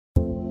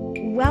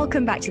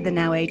Welcome back to the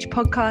Now Age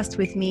podcast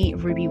with me,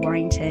 Ruby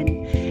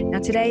Warrington. Now,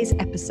 today's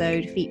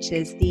episode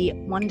features the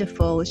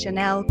wonderful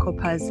Janelle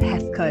Corpuz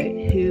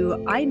Hethcoat,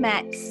 who I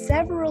met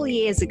several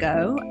years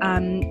ago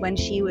when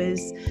she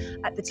was,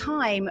 at the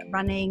time,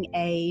 running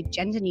a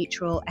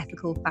gender-neutral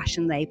ethical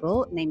fashion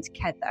label named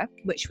Kedda,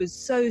 which was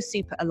so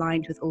super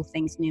aligned with all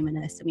things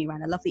numinous, and we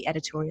ran a lovely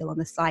editorial on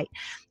the site.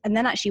 And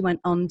then actually went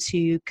on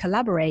to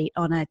collaborate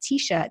on a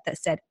t-shirt that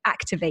said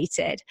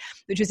 "Activated,"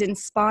 which was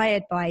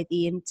inspired by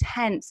the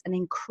intense and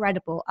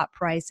incredible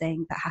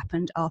uprising that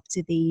happened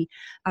after the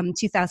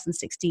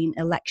 2016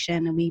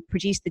 election. And we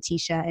produced the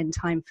t-shirt in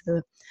time for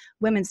the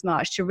Women's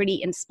March to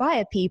really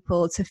inspire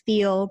people to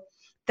feel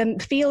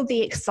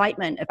the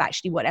excitement of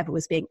actually whatever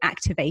was being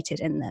activated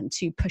in them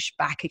to push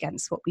back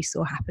against what we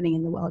saw happening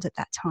in the world at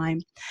that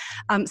time.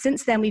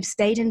 Since then, we've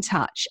stayed in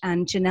touch,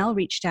 and Janelle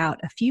reached out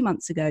a few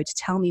months ago to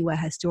tell me where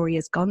her story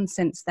has gone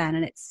since then.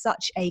 And it's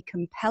such a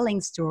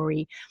compelling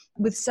story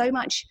with so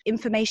much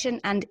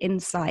information and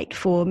insight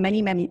for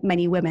many, many,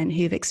 many women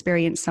who've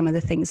experienced some of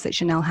the things that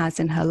Janelle has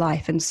in her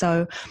life. And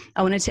so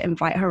I wanted to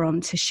invite her on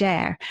to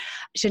share.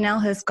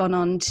 Janelle has gone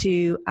on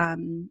to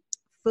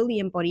fully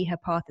embody her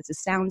path as a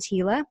sound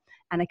healer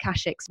and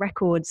Akashic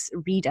Records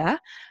reader.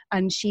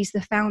 And she's the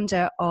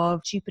founder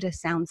of Jupiter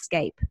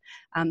Soundscape.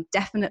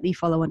 Definitely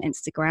follow on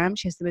Instagram.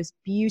 She has the most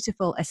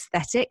beautiful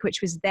aesthetic,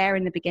 which was there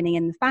in the beginning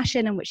in the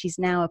fashion and which she's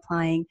now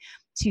applying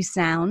to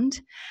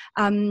sound.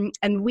 And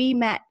we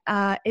met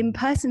in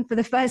person for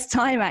the first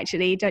time,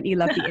 actually. Don't you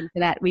love the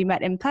internet? We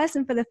met in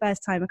person for the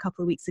first time a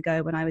couple of weeks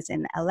ago when I was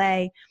in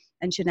LA.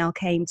 And Janelle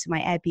came to my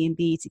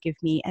Airbnb to give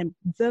me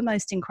the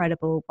most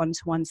incredible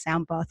one-to-one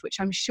sound bath, which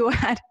I'm sure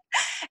had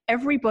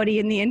everybody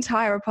in the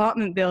entire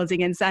apartment building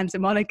in Santa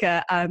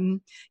Monica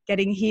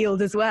getting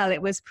healed as well.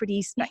 It was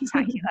pretty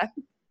spectacular.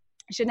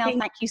 Janelle,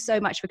 thank you so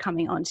much for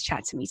coming on to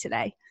chat to me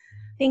today.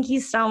 Thank you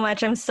so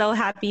much. I'm so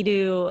happy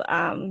to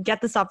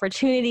get this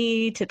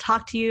opportunity to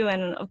talk to you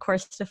and, of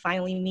course, to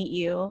finally meet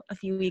you a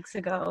few weeks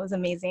ago. It was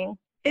amazing.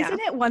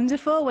 Isn't it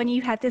wonderful when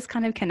you had this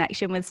kind of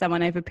connection with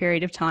someone over a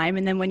period of time,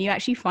 and then when you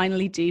actually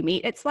finally do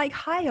meet, it's like,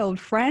 hi, old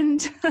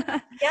friend.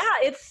 Yeah,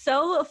 it's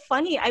so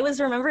funny. I was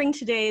remembering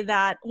today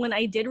that when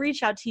I did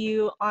reach out to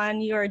you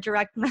on your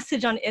direct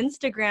message on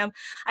Instagram,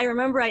 I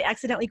remember I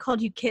accidentally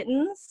called you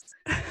kittens.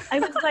 I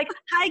was like,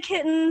 hi,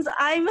 kittens.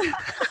 I'm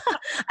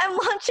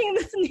launching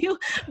this new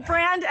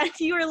brand. And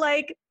you were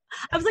like,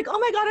 I was like, oh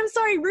my God, I'm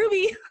sorry,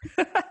 Ruby.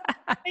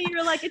 And you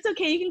were like, it's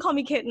okay, you can call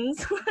me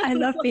kittens. I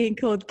love being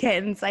called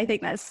kittens. I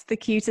think that's the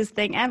cutest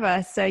thing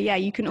ever. So yeah,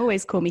 you can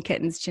always call me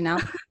kittens, Janelle.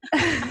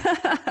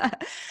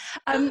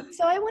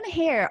 So I want to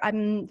hear,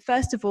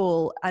 first of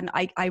all, and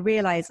I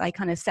realize I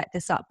kind of set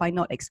this up by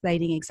not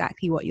explaining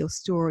exactly what your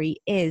story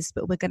is,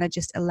 but we're going to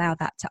just allow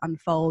that to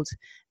unfold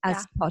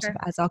as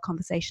as our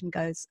conversation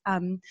goes.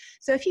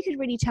 So if you could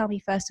really tell me,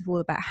 first of all,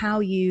 about how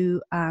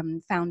you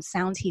found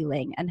sound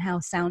healing and how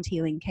sound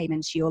healing came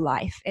into your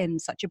life in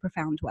such a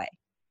profound way.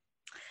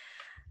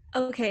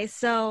 Okay,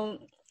 so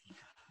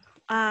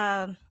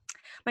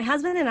my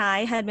husband and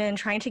I had been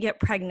trying to get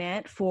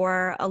pregnant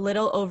for a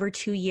little over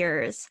 2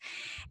 years,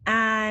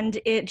 and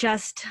it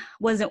just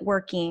wasn't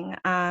working.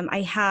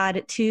 I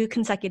had 2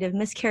 consecutive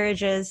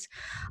miscarriages,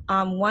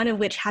 one of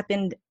which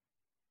happened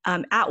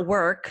at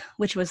work,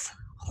 which was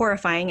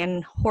horrifying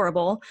and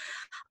horrible.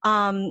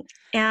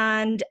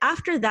 And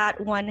after that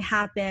one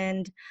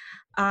happened,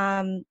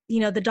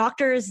 the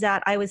doctors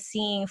that I was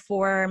seeing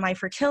for my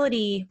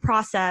fertility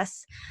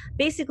process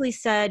basically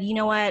said, you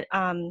know what,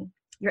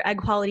 your egg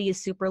quality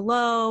is super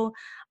low.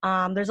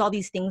 There's all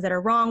these things that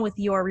are wrong with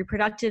your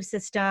reproductive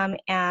system,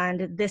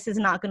 and this is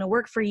not going to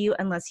work for you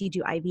unless you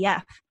do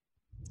IVF.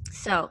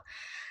 So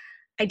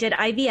I did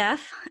IVF.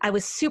 I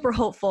was super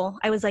hopeful.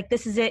 I was like,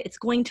 this is it. It's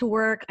going to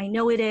work. I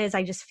know it is.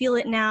 I just feel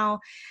it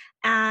now.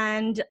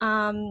 And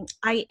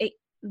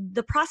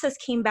the process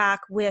came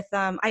back with,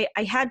 I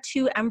had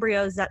 2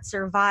 embryos that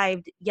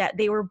survived, yet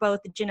they were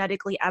both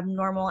genetically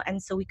abnormal,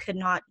 and so we could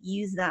not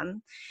use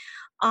them.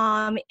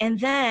 And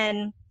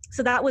then,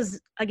 so that was,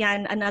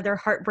 again, another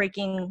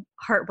heartbreaking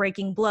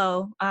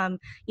blow,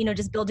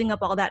 just building up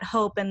all that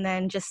hope and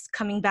then just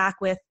coming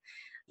back with,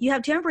 you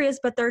have 2 embryos,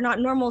 but they're not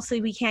normal, so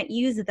we can't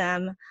use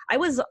them. I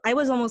was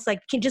almost like,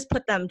 can just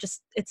put them,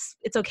 it's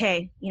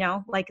okay,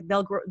 like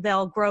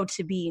they'll grow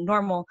to be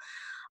normal.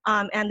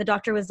 And the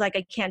doctor was like,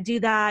 I can't do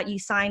that. You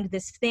signed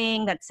this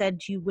thing that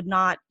said you would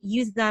not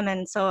use them.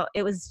 And so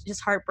it was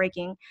just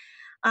heartbreaking.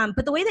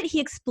 But the way that he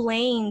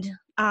explained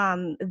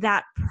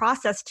that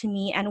process to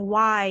me and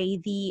why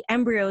the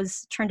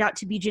embryos turned out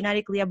to be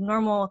genetically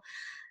abnormal,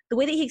 the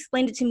way that he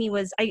explained it to me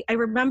was, I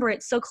remember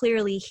it so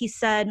clearly. He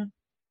said,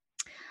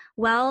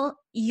 well,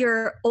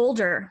 you're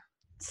older.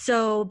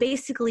 So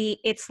basically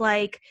it's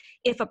like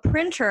if a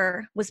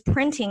printer was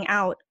printing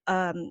out,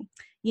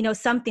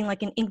 something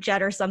like an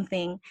inkjet or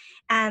something,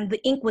 and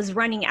the ink was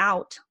running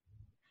out,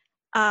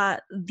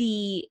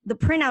 the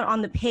printout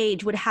on the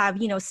page would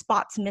have,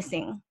 spots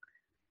missing,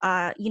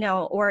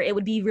 or it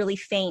would be really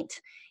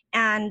faint.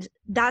 And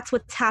that's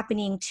what's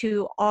happening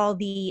to all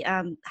the,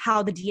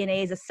 how the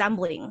DNA is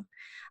assembling.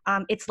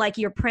 It's like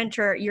your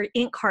printer, your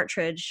ink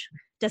cartridge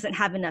doesn't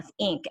have enough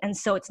ink. And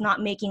so it's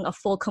not making a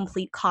full,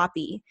 complete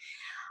copy.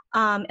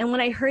 And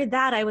when I heard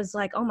that, I was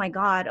like, oh my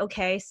God,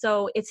 okay.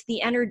 So it's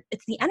the energy.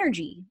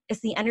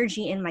 It's the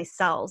energy in my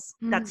cells.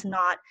 That's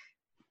not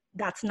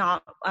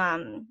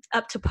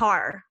up to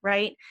par.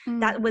 Right.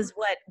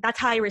 That's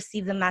how I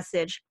received the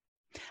message.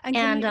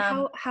 And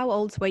how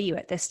old were you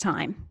at this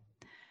time?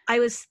 I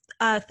was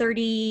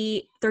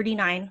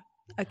 39.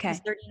 Okay. I was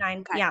 39.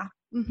 Okay. Yeah.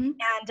 Mm-hmm.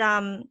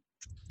 And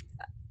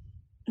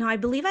no, I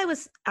believe I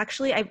was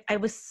actually, I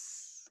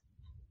was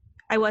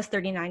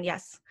 39.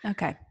 Yes.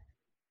 Okay.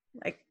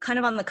 Like kind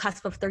of on the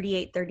cusp of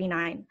 38,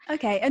 39.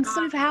 Okay. And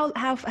sort of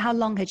how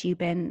long had you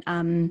been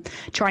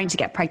trying to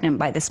get pregnant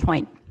by this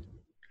point?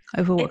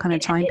 Over what kind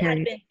of time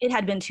period? It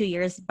had been 2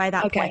 years by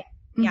that point.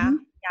 Mm-hmm. Yeah.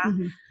 Yeah.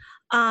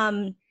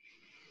 Mm-hmm.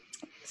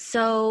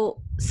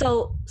 So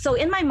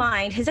in my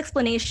mind, his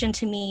explanation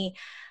to me,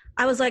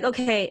 I was like,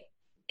 okay,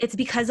 it's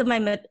because of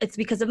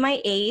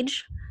my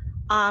age.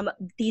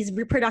 These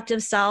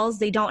reproductive cells,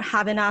 they don't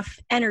have enough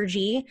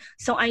energy.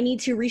 So I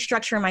need to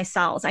restructure my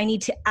cells. I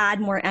need to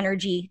add more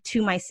energy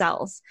to my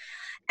cells.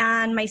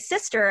 And my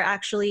sister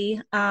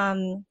actually,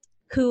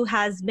 who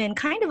has been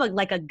kind of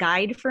like a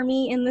guide for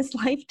me in this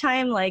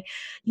lifetime,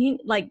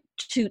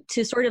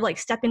 to sort of like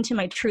step into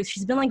my truth.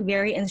 She's been like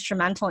very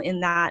instrumental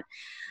in that.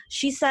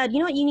 She said, you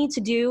know what you need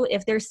to do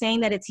if they're saying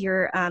that it's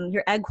your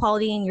egg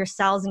quality and your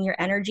cells and your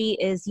energy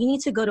is you need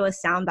to go to a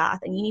sound bath,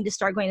 and you need to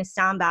start going to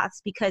sound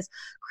baths because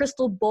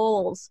crystal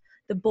bowls,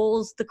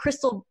 the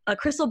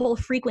crystal bowl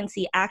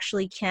frequency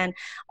actually can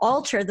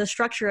alter the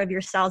structure of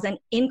your cells and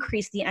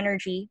increase the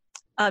energy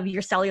of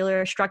your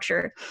cellular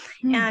structure.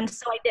 And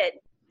so I did.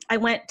 I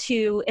went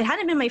to, it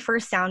hadn't been my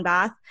first sound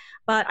bath,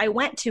 but I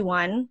went to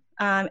one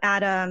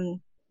at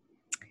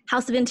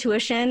House of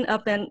Intuition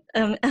up in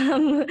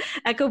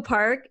Echo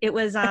Park. It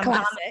was a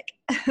classic.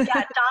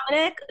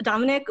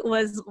 Dominic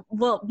was,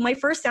 well, my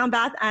first sound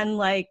bath, and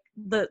like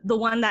the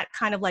one that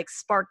kind of like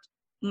sparked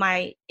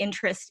my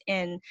interest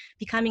in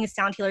becoming a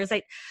sound healer. Is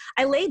like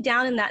I laid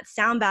down in that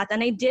sound bath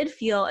and I did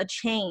feel a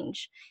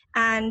change.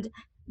 And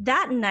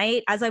that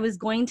night, as I was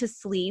going to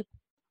sleep,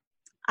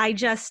 I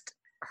just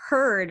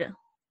heard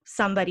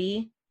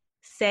somebody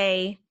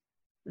say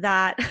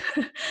that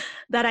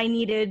that I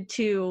needed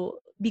to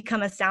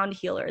become a sound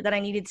healer, that I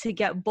needed to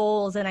get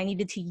bowls and I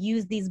needed to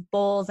use these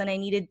bowls and I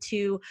needed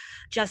to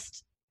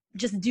just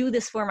do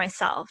this for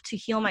myself, to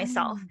heal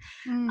myself.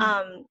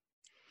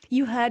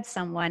 You heard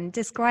someone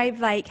describe,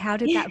 like, how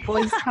did that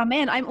voice come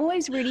in? I'm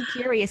always really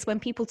curious when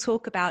people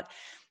talk about,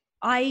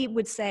 I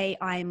would say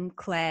I'm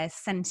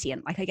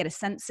clairsentient, like I get a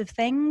sense of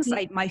things.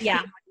 Like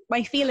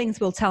my feelings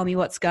will tell me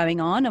what's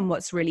going on and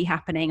what's really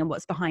happening and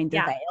what's behind the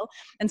veil.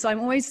 And so I'm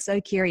always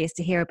so curious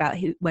to hear about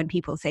when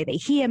people say they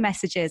hear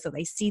messages or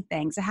they see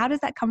things. So how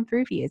does that come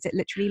through for you? Is it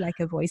literally like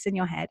a voice in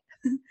your head?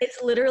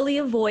 It's literally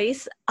a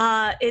voice.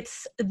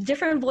 It's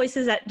different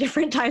voices at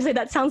different times. Like,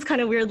 that sounds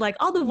kind of weird. Like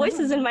all the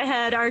voices in my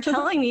head are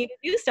telling me to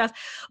do stuff.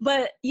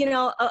 But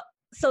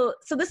so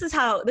this is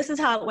how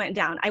it went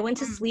down. I went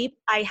to sleep.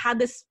 I had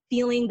this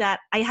feeling that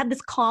I had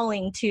this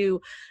calling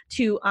to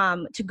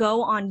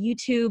go on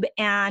YouTube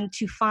and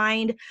to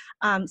find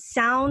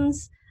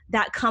sounds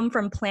that come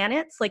from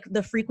planets, like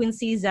the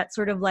frequencies that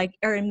sort of like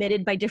are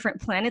emitted by different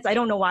planets. I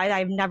don't know why,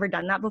 I've never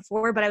done that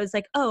before, but I was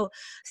like, oh,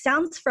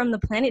 sounds from the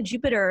planet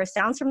Jupiter,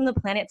 sounds from the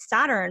planet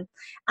Saturn.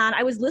 And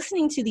I was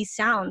listening to these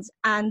sounds,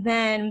 and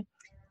then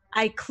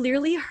I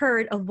clearly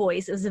heard a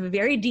voice. It was a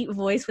very deep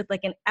voice with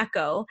like an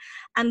echo.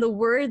 And the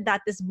word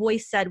that this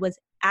voice said was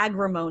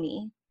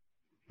agrimony.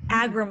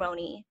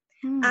 Agrimony.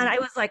 And I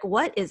was like,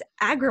 what is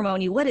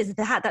agrimony? What is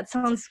that? That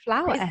sounds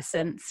flower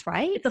essence,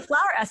 right? It's a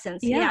flower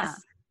essence. Yeah.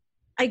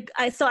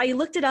 Yes. So I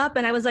looked it up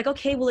and I was like,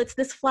 okay, well, it's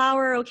this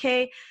flower.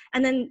 Okay.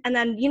 And then,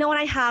 when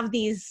I have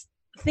these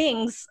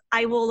things,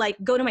 I will like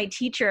go to my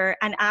teacher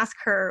and ask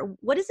her,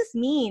 what does this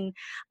mean?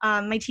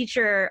 My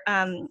teacher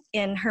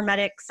in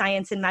Hermetic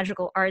Science and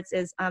Magical Arts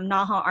is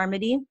Naha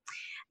Armady,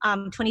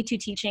 22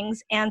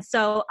 Teachings. And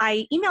so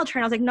I emailed her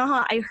and I was like,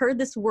 Naha, I heard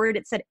this word.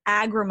 It said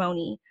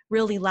agrimony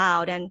really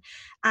loud. And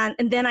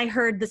then I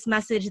heard this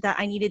message that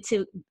I needed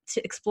to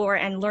explore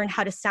and learn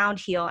how to sound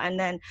heal. And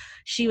then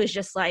she was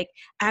just like,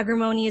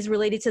 agrimony is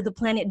related to the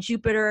planet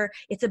Jupiter.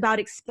 It's about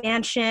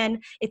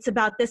expansion. It's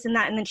about this and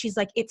that. And then she's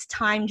like, it's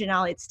time,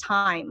 Janelle, it's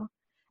time.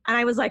 And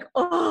I was like,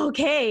 oh,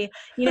 okay.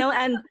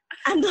 And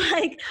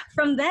like,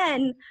 from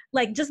then,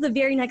 like just the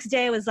very next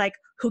day, I was like,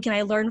 who can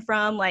I learn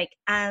from? Like,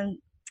 and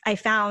I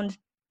found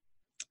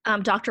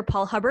Dr.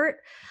 Paul Hubbard.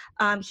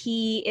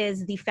 He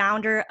is the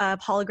founder of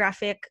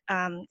Holographic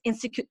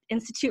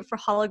Institute for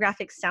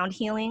Holographic Sound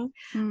Healing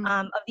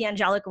of the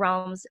Angelic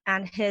Realms,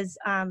 and his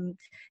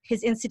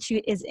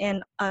institute is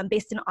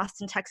based in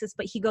Austin, Texas.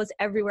 But he goes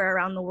everywhere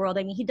around the world.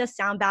 I mean, he does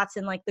sound baths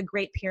in like the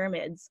Great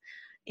Pyramids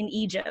in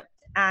Egypt,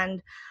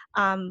 and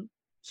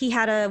he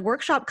had a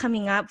workshop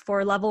coming up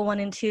for level 1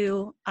 and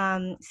 2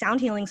 sound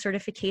healing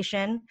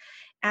certification.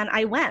 and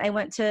I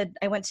went to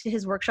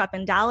his workshop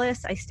in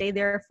Dallas. I stayed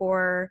there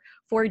for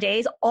 4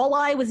 days, all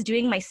while I was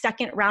doing my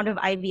second round of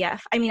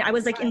IVF. I mean, I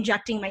was like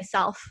injecting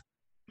myself,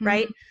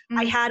 right? Mm-hmm.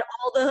 I had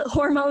all the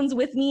hormones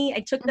with me.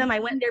 I took them. I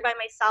went there by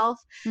myself,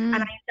 and I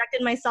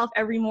injected myself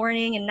every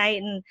morning and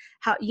night,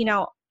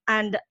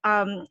 and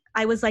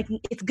I was like,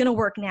 it's going to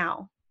work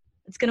now.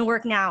 It's going to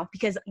work now,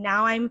 because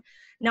now I'm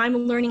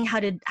learning how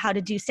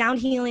to do sound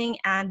healing.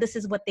 And this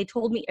is what they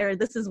told me, or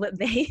this is what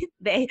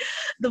the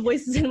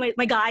voices in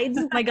my guides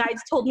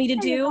told me to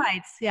do.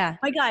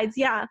 My guides.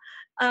 Yeah.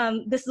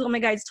 This is what my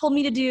guides told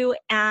me to do.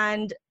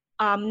 And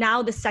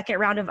now the second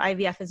round of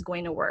IVF is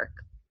going to work.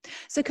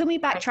 So can we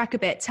backtrack a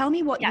bit? Tell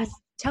me what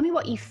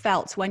you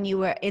felt when you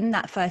were in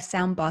that first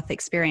sound bath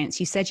experience.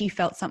 You said you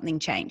felt something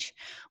change.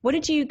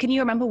 Can you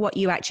remember what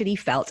you actually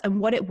felt and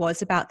what it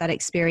was about that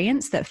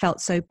experience that felt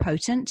so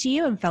potent to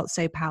you and felt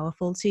so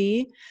powerful to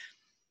you?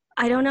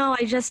 I don't know.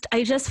 I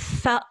just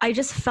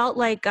felt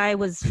like I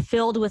was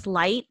filled with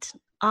light.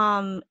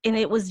 And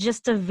it was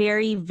just a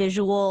very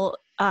visual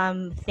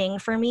thing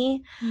for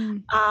me.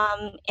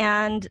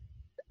 And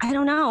I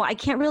don't know. I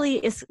can't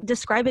really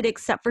describe it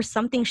except for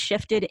something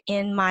shifted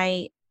in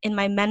my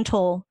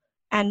mental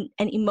and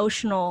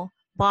emotional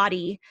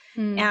body.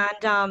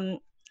 And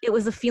it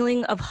was a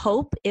feeling of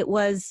hope. It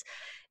was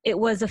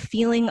a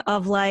feeling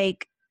of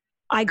like,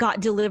 I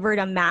got delivered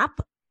a map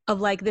of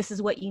like, this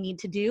is what you need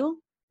to do.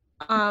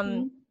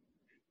 And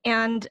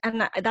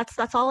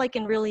that's all I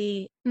can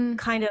really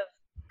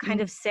kind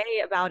of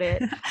say about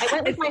it. I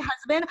went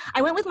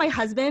with my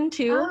husband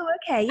too. Oh,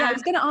 okay. Yeah. I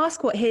was going to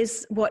ask what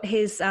his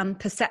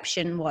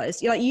perception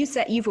was. Like you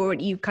said,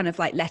 you kind of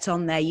like let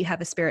on there, you have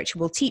a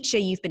spiritual teacher,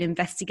 you've been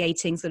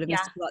investigating sort of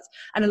mystical arts,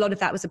 and a lot of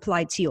that was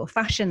applied to your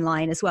fashion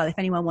line as well. If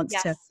anyone wants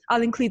to,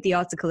 I'll include the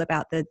article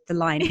about the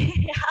line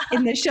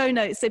in the show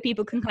notes so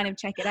people can kind of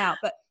check it out.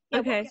 But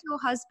what was your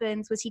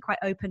husband's, was he quite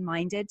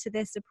open-minded to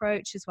this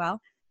approach as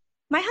well?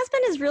 My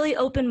husband is really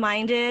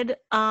open-minded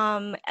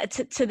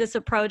to this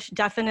approach,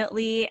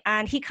 definitely.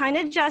 And he kind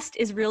of just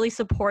is really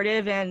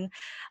supportive in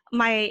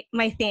my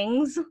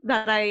things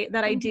that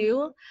I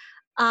do.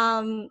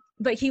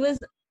 But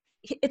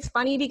it's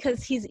funny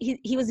because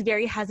he was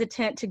very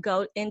hesitant to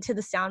go into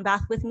the sound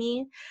bath with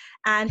me.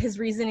 And his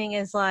reasoning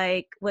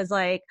was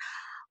like,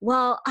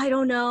 well, I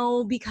don't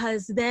know,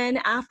 because then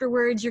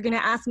afterwards you're going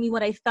to ask me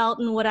what I felt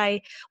and what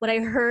I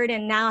heard,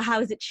 and now how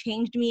has it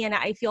changed me, and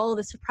I feel all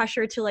this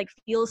pressure to like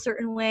feel a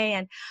certain way.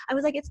 And I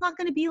was like, it's not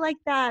going to be like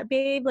that,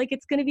 babe. Like,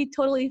 it's going to be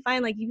totally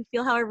fine. Like, you can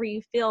feel however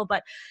you feel.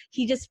 But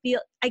he just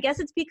I guess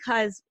it's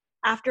because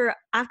after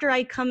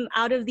I come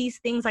out of these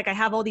things, like I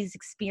have all these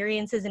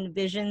experiences and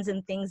visions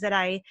and things that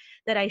I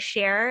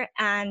share,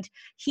 and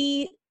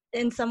he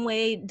in some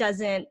way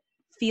doesn't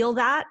feel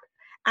that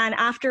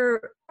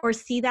or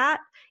see that.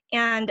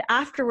 And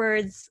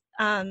afterwards,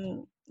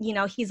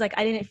 he's like,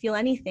 I didn't feel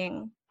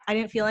anything.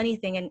 And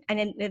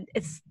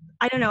it's,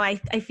 I don't know. I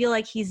feel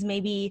like he's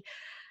maybe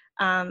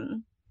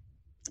kind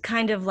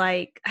of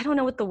like, I don't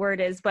know what the word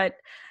is, but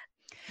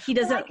he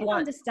doesn't I can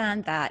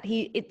understand that.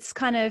 It's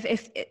kind of,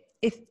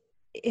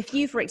 if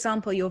you, for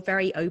example, you're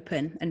very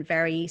open and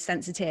very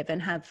sensitive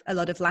and have a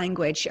lot of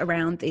language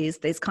around these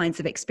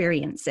kinds of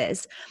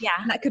experiences. Yeah.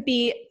 That could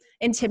be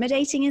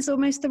intimidating, is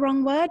almost the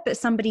wrong word, but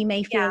somebody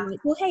may feel like,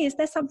 well, hey, is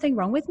there something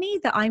wrong with me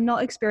that I'm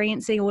not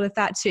experiencing all of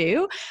that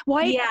too?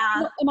 Why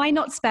am I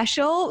not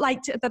special?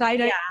 Like that I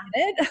don't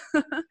get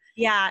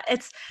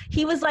it?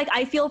 He was like,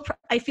 I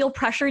feel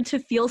pressured to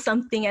feel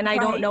something, and I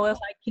don't know if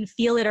I can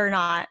feel it or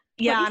not.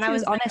 Yeah. And I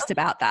was honest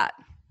about that.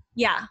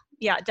 Yeah,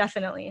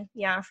 definitely.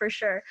 Yeah, for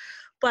sure.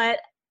 But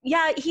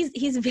yeah,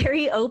 he's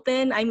very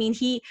open. I mean,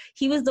 he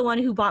was the one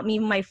who bought me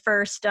my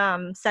first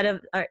set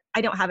of,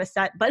 I don't have a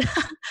set, but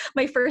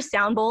my first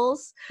sound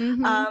bowls.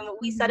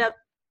 We set up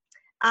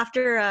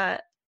after,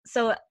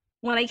 so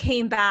when I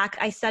came back,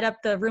 I set up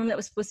the room that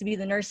was supposed to be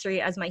the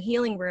nursery as my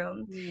healing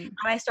room. And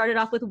I started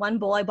off with one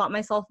bowl. I bought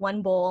myself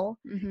one bowl.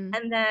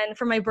 And then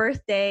for my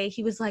birthday,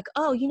 he was like,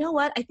 oh, you know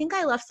what? I think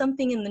I left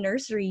something in the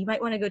nursery. You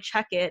might want to go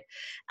check it.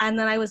 And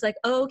then I was like,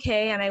 oh,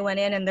 okay. And I went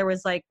in, and there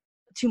was like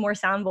 2 more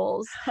sound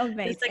bowls. Just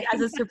like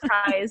as a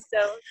surprise. So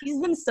he's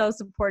been so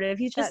supportive.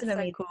 He's just an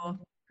amazing person.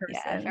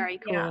 Yeah, very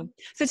cool. Yeah.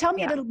 So tell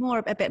me a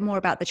bit more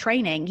about the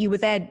training. You were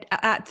there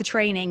at the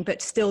training,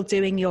 but still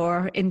doing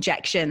your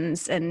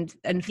injections and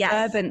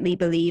fervently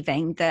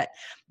believing that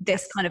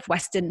this kind of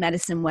Western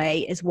medicine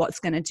way is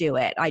what's going to do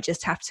it. I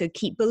just have to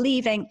keep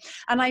believing.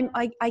 And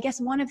I guess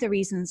one of the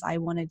reasons I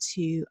wanted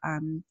to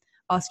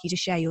ask you to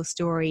share your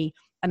story,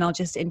 and I'll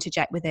just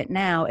interject with it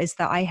now, is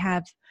that I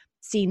have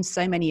seen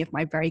so many of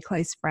my very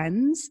close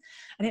friends,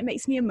 and it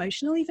makes me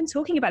emotional even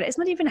talking about it. It's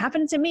not even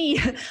happened to me,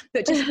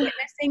 but just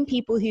witnessing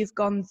people who've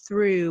gone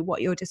through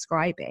what you're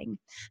describing,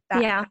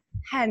 that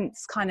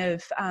intense kind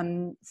of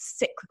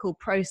cyclical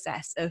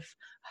process of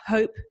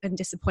hope and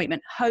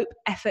disappointment, hope,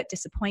 effort,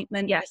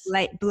 disappointment, Yes.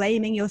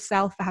 Blaming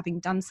yourself for having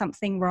done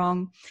something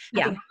wrong,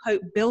 Yeah. having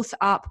hope built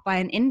up by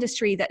an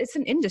industry that it's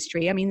an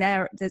industry. I mean,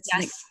 there's Yes.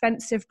 an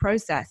expensive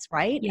process,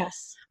 right?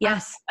 Yes.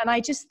 Yes. And I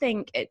just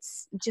think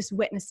it's just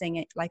witnessing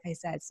it, like I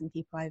said, some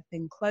people I've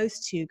been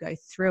close to go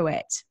through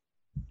it.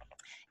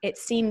 It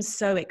seems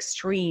so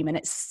extreme and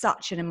it's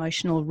such an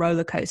emotional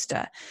roller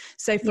coaster.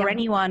 So for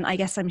anyone, I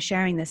guess I'm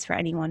sharing this for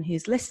anyone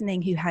who's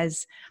listening, who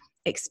has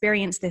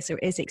experienced this or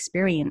is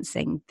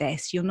experiencing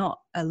this, you're not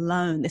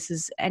alone. This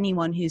is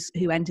anyone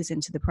who enters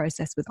into the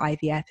process with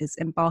IVF is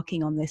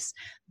embarking on this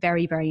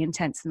very, very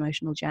intense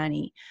emotional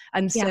journey.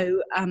 And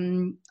so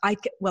I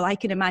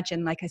can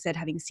imagine, like I said,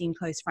 having seen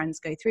close friends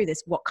go through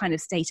this, what kind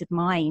of state of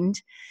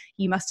mind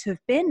you must have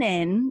been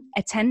in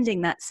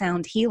attending that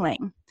sound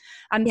healing.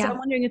 So I'm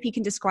wondering if you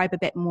can describe a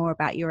bit more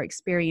about your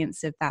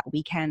experience of that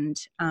weekend,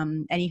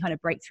 any kind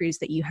of breakthroughs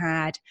that you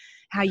had,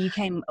 how you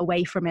came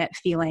away from it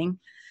feeling.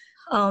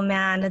 Oh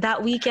man,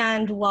 that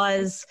weekend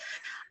was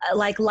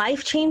like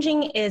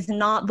life-changing is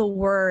not the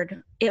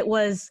word. It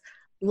was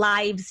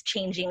lives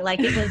changing. Like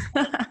it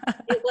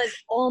was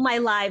all my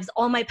lives,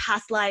 all my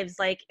past lives,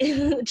 like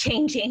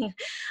changing.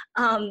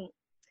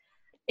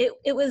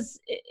 It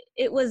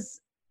was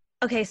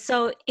okay.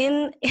 So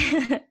in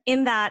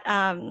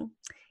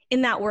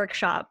that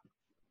workshop,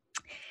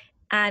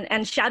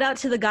 and shout out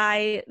to the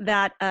guy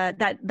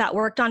that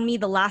worked on me,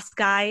 the last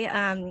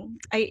guy.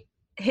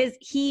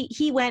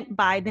 He went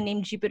by the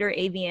name Jupiter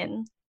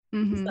Avian. So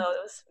it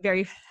was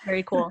very,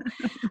 very cool.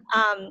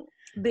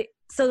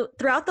 So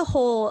throughout the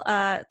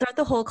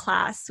whole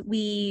class,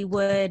 we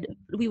would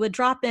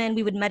drop in,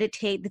 we would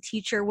meditate. The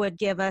teacher would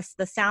give us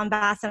the sound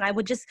baths, and I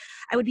would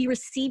be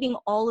receiving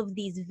all of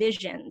these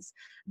visions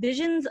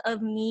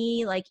of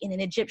me like in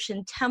an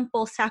Egyptian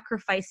temple,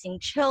 sacrificing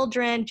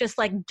children, just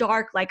like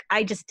dark, like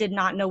I just did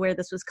not know where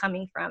this was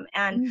coming from.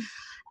 And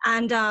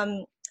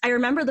I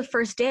remember the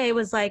first day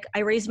I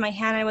raised my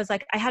hand. I was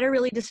like, I had a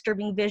really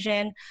disturbing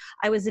vision.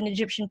 I was an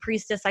Egyptian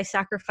priestess. I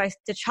sacrificed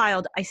a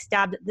child. I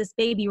stabbed this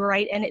baby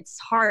right in its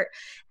heart.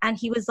 And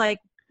he was like,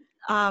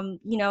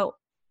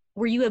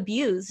 were you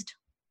abused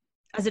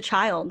as a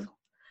child?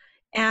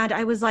 And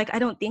I was like, I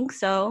don't think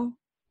so.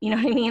 You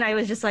know what I mean? I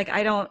was just like,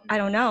 I don't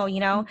know,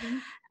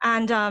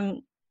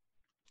 And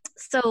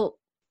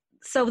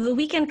so the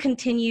weekend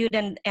continued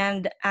and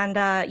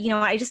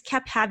I just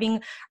kept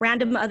having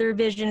random other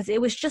visions.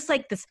 It was just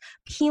like this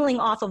peeling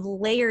off of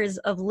layers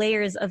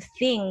of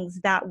things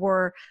that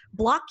were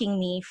blocking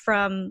me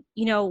from,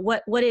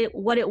 what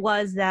it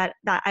was that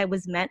I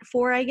was meant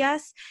for, I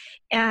guess.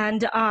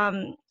 And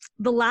I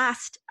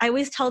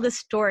always tell this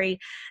story.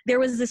 There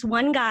was this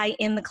one guy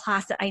in the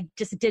class that I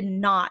just did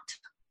not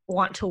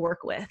want to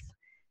work with.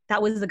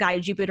 That was the guy,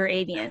 Jupiter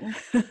Avian.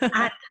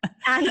 And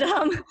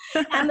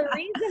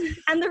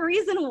the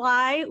reason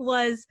why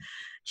was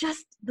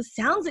just the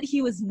sounds that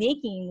he was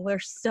making were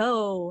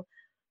so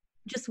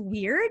just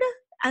weird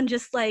and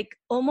just like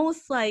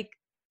almost like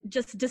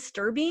just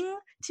disturbing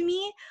to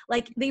me.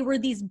 Like they were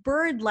these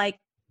bird-like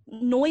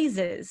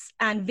noises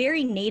and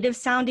very native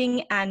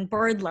sounding and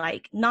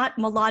bird-like, not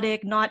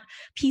melodic, not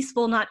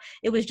peaceful,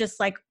 it was just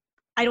like,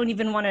 I don't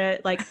even want to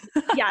like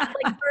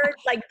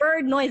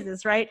bird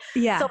noises, right?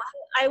 Yeah. So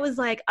I was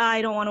like,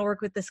 I don't want to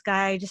work with this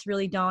guy. I just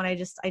really don't.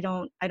 I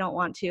don't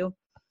want to.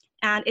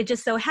 And it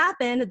just so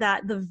happened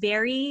that the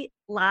very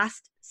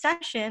last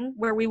session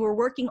where we were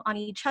working on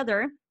each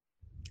other,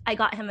 I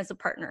got him as a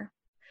partner.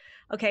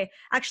 Okay.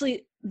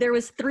 Actually, there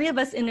was 3 of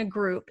us in a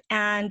group,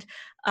 and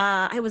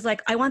I was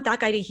like, I want that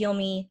guy to heal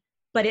me.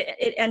 But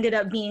it ended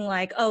up being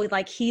like, oh,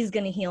 like he's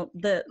going to heal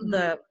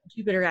the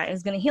Jupiter guy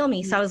is going to heal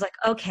me. So I was like,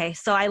 okay.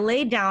 So I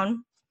laid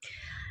down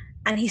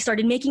and he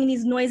started making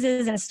these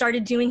noises and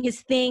started doing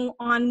his thing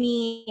on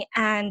me.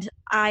 And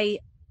I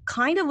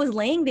kind of was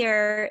laying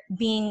there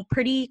being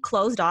pretty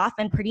closed off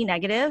and pretty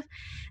negative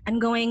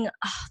and going,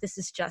 oh, this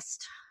is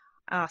just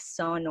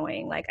so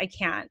annoying. Like I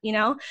can't,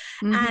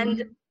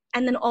 And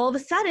then all of a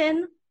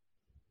sudden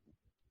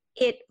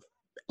it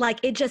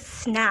just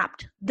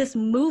snapped. This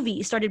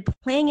movie started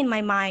playing in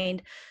my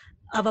mind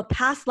of a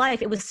past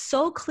life. It was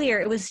so clear.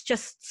 It was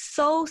just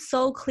so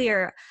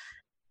clear.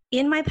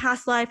 In my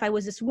past life, I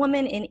was this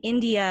woman in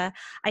India.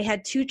 I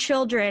had 2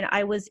 children.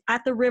 I was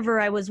at the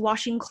river. I was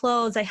washing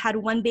clothes. I had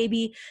one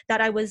baby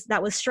that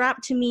was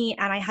strapped to me,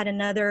 and I had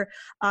another,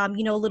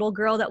 little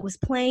girl that was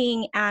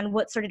playing. And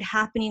what started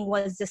happening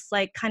was this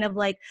like kind of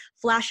like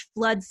flash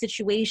flood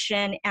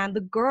situation, and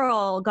the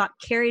girl got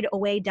carried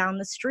away down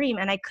the stream,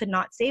 and I could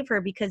not save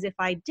her because if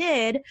I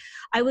did,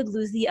 I would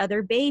lose the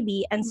other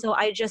baby. And so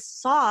I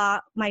just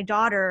saw my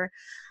daughter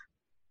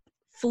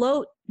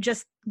float,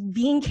 just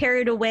being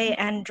carried away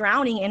and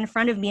drowning in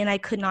front of me, and I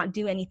could not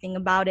do anything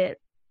about it.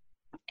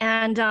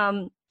 And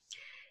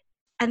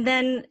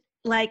then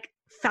like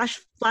flash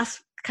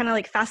kind of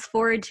like fast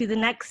forward to the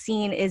next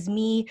scene is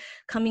me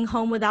coming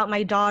home without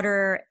my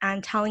daughter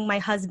and telling my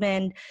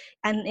husband,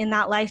 and in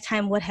that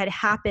lifetime what had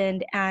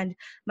happened. And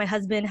my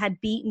husband had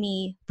beat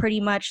me pretty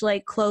much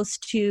like close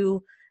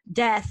to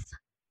death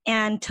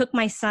and took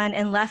my son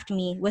and left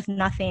me with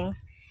nothing.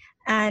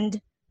 And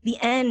the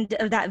end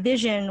of that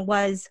vision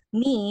was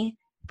me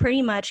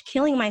pretty much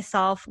killing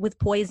myself with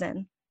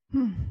poison.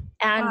 And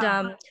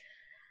Wow.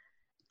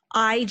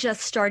 I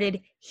just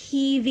started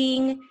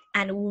heaving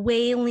and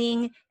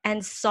wailing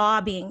and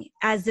sobbing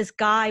as this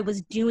guy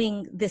was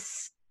doing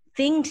this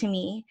thing to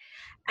me,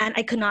 and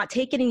I could not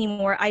take it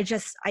anymore. I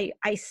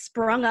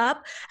sprung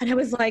up and I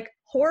was like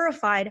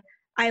horrified.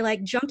 I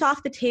like jumped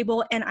off the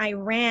table and I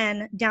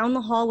ran down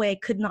the hallway,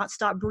 could not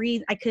stop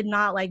breathe. I could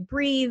not like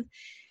breathe.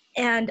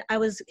 And I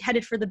was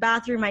headed for the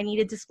bathroom. I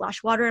needed to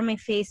splash water on my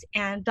face.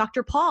 And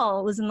Dr.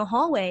 Paul was in the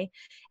hallway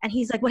and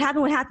he's like, what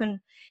happened? What happened?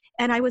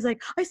 And I was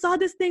like, I saw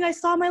this thing. I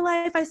saw my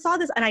life. I saw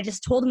this. And I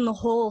just told him the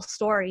whole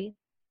story.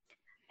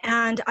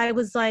 And I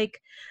was like,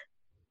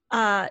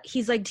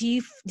 he's like,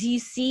 do you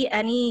see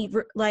any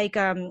like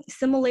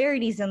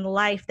similarities in the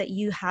life that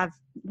you have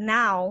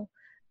now,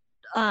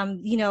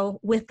 you know,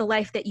 with the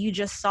life that you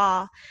just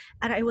saw?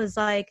 And I was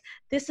like,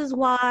 this is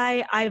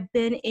why I've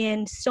been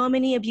in so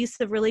many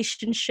abusive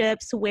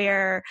relationships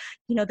where,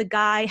 you know, the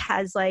guy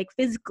has like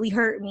physically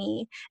hurt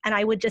me and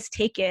I would just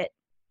take it.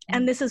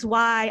 And this is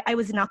why I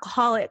was an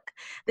alcoholic.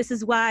 This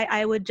is why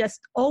I would just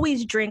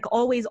always drink,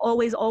 always,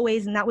 always,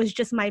 always. And that was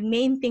just my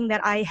main thing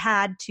that I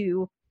had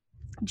to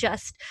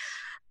just,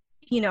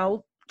 you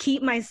know,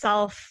 keep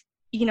myself,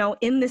 you know,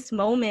 in this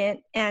moment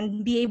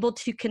and be able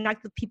to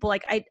connect with people.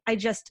 Like I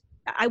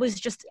was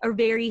just a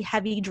very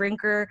heavy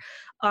drinker,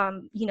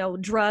 you know,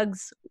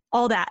 drugs,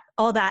 all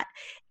that.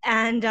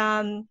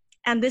 And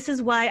this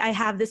is why I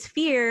have this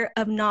fear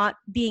of not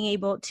being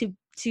able to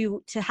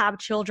have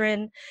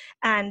children.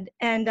 And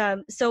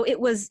so it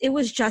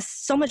was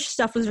just so much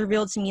stuff was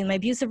revealed to me in my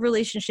abusive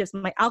relationships,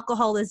 my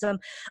alcoholism,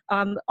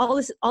 all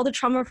the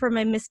trauma from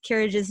my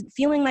miscarriages,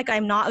 feeling like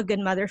I'm not a good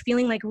mother,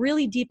 feeling like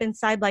really deep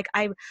inside, like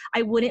I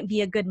wouldn't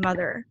be a good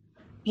mother,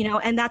 you know.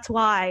 And that's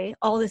why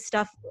all this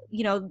stuff,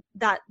 you know,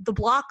 that the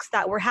blocks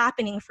that were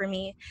happening for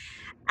me.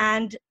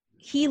 And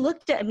he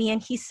looked at me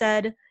and he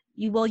said,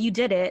 you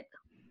did it.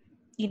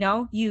 You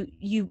know,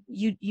 you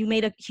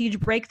made a huge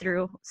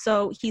breakthrough.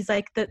 So he's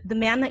like, the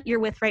man that you're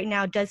with right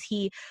now, does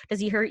he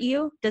hurt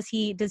you? Does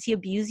he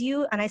abuse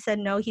you? And I said,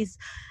 no, he's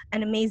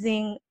an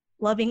amazing,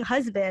 loving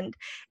husband.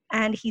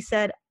 And he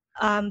said,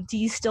 do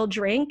you still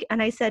drink?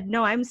 And I said,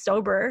 no, I'm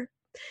sober.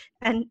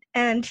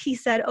 And he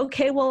said,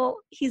 okay, well,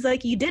 he's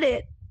like, you did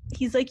it.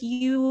 He's like,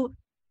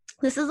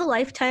 this is a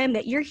lifetime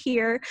that you're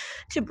here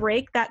to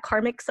break that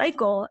karmic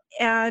cycle.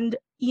 And,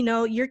 you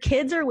know, your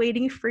kids are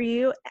waiting for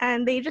you,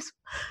 and they just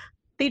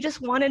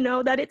want to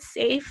know that it's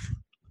safe.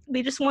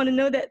 They just want to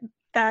know that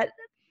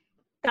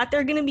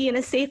they're going to be in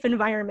a safe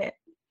environment.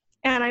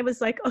 And I was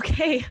like,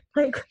 okay,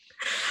 like,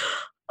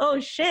 oh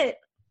shit,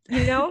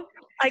 you know,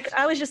 like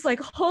I was just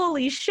like,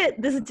 holy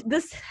shit,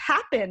 this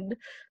happened.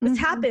 This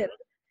happened.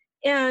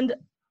 And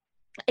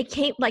it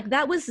came like,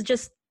 that was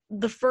just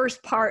the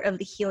first part of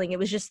the healing. It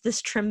was just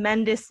this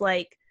tremendous,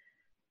 like,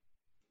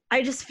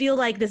 I just feel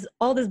like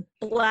all this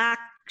black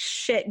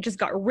shit just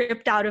got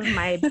ripped out of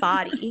my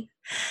body.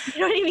 You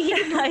know what I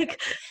mean?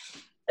 Like,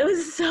 it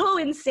was so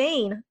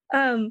insane.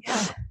 And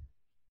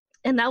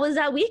that was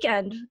that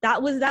weekend.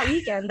 That's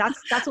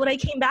what I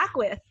came back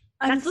with.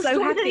 I'm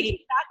so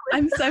happy.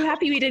 I'm so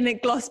happy we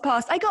didn't gloss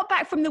past. I got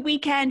back from the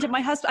weekend and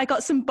my husband, I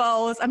got some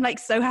bowls. I'm like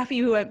so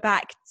happy we went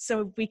back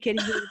so we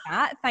could hear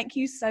that. Thank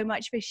you so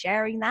much for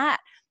sharing that.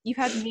 You've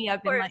had me,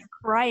 I've been like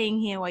crying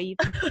here while you've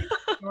been telling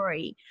the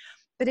story.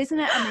 But isn't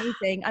it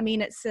amazing? I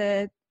mean, it's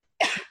a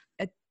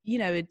you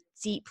know, a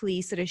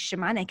deeply sort of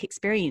shamanic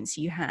experience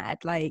you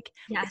had. Like,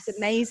 yes. It's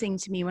amazing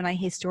to me when I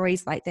hear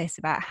stories like this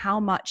about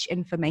how much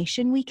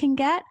information we can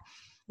get.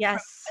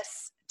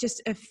 Yes.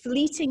 Just a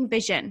fleeting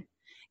vision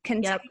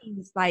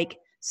contains like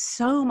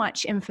so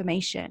much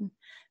information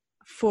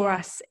for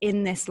us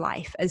in this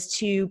life, as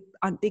to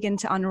begin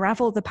to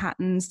unravel the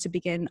patterns, to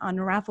begin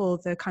unravel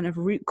the kind of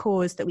root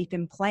cause that we've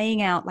been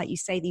playing out, like you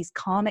say, these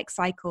karmic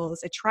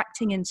cycles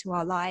attracting into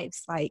our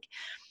lives, like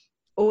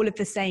all of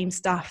the same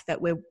stuff that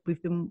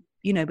we've been,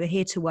 you know, we're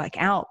here to work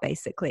out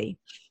basically.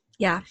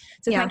 Yeah.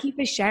 So thank you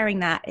for sharing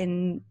that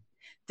in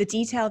the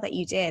detail that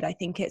you did. I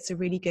think it's a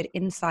really good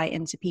insight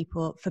into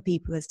people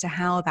as to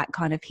how that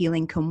kind of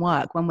healing can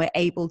work when we're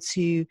able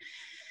to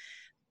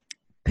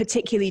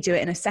particularly do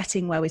it in a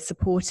setting where we're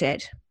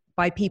supported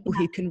by people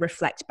who can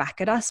reflect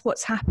back at us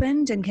what's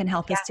happened and can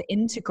help us to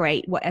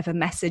integrate whatever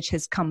message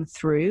has come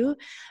through.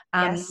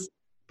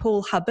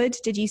 Paul Hubbard,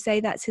 did you say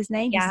that's his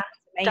name? Yeah.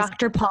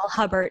 Dr. Paul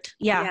Hubbard.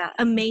 Yeah.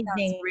 Amazing.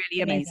 That's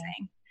really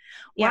amazing.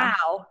 Yeah.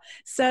 Wow.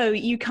 So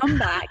you come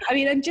back. I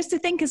mean, and just to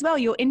think as well,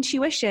 your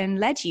intuition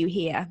led you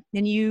here,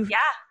 and you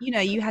know,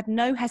 you had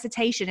no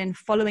hesitation in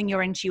following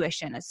your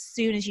intuition. As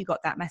soon as you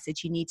got that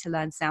message, you need to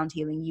learn sound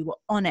healing, you were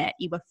on it.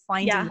 You were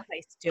finding a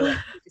place to do it.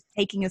 You just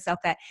taking yourself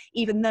there,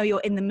 even though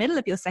you're in the middle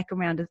of your second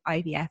round of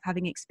IVF,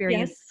 having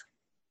experienced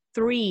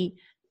 3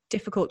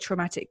 difficult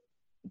traumatic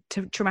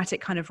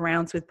kind of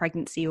rounds with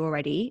pregnancy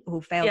already,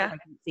 or failed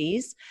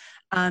pregnancies.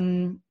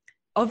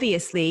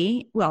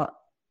 Obviously, well,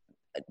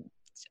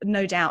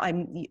 no doubt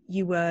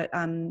you were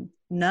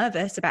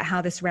nervous about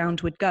how this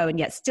round would go, and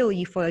yet still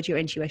you followed your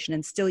intuition,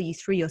 and still you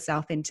threw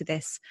yourself into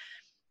this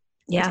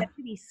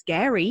potentially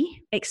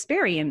scary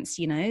experience,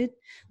 you know?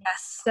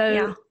 Yes.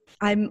 So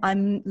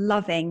I'm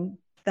loving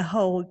the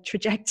whole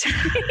trajectory.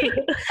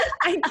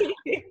 Thank you.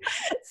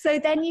 So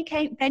then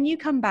you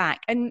come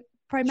back, and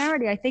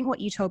primarily, I think what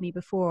you told me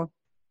before,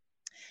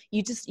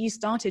 you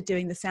started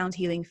doing the sound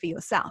healing for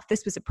yourself.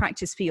 This was a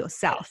practice for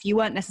yourself. You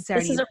weren't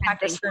necessarily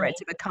intending for it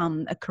to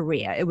become a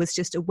career. It was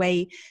just a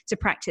way to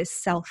practice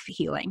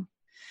self-healing.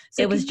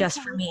 So it was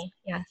just for me.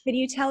 Yeah. Can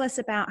you tell us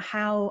about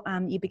how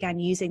you began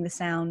using the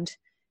sound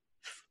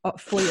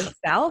for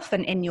yourself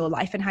and in your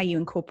life, and how you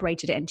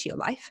incorporated it into your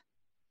life?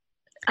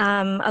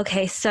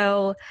 Okay.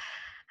 So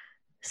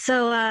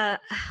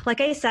like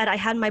I said, I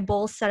had my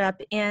bowl set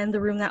up in the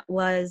room that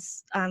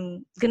was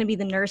going to be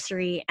the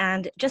nursery,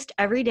 and just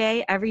every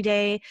day,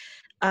 a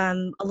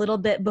little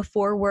bit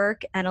before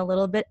work and a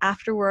little bit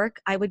after work,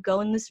 I would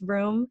go in this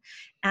room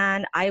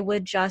and I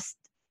would just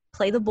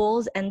play the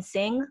bowls and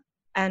sing,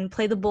 and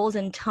play the bowls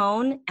in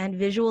tone and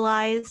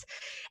visualize.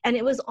 And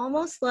it was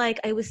almost like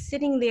I was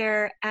sitting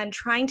there and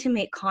trying to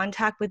make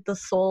contact with the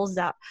souls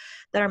that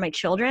are my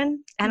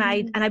children. And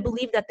I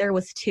believe that there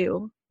was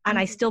 2. And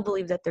I still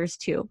believe that there's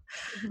 2.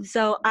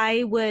 So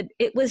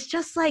it was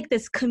just like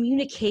this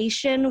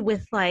communication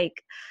with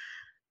like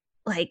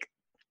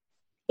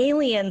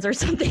aliens or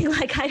something.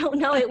 Like, I don't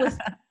know. It was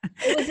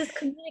this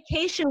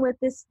communication with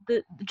the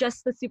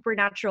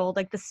supernatural,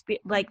 like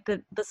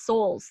the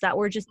souls that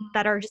are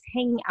just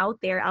hanging out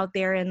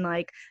there in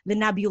like the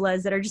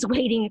nebulas that are just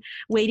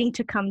waiting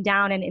to come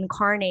down and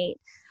incarnate.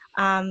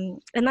 And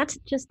that's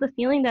just the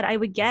feeling that I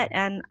would get.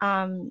 And,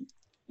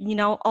 you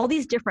know, all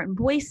these different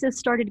voices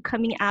started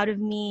coming out of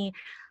me.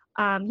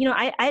 You know,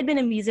 I had been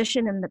a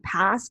musician in the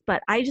past,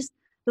 but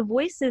the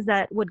voices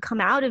that would come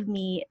out of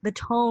me, the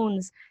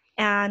tones,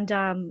 and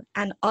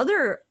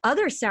other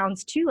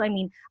sounds too. I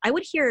mean, I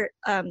would hear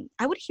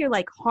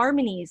like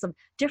harmonies of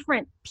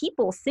different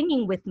people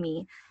singing with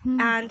me.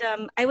 And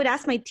I would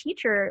ask my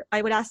teacher,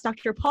 I would ask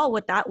Dr. Paul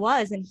what that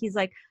was, and he's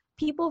like,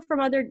 people from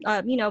other,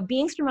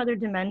 beings from other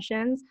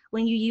dimensions,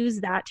 when you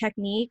use that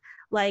technique,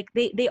 like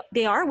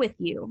they are with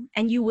you,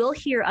 and you will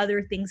hear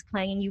other things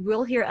playing, and you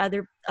will hear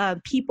other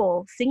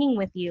people singing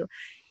with you.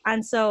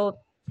 And so,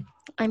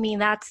 I mean,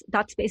 that's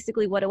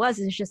basically what it was.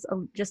 It's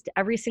just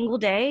every single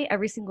day,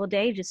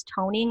 just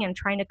toning and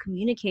trying to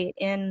communicate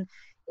in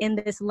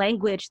this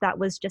language that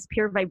was just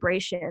pure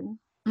vibration.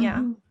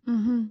 Yeah.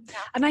 Yeah.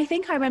 And I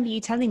think I remember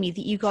you telling me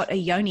that you got a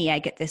yoni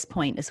egg at this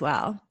point as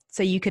well.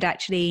 So you could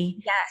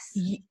actually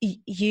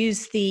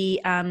use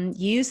the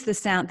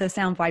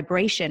sound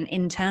vibration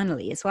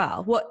internally as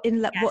well. What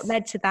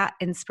led to that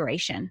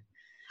inspiration?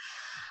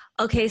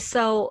 Okay,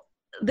 so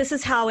this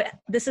is how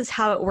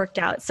it worked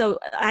out. So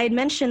I had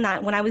mentioned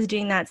that when I was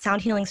doing that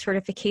sound healing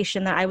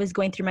certification, that I was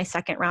going through my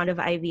second round of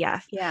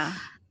IVF. Yeah.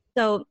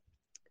 So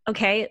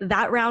okay,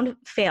 that round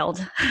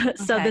failed.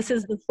 So this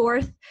is the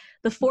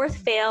fourth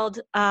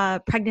failed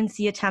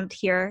pregnancy attempt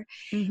here.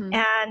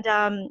 And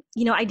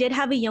I did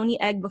have a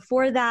yoni egg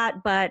before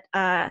that, but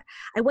I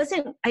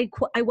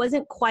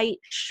wasn't quite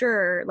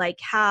sure like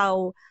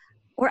how,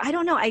 or I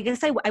don't know, I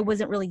guess I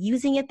wasn't really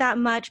using it that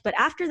much. But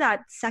after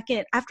that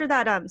second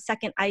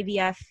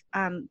IVF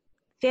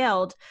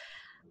failed,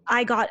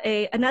 I got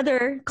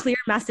another clear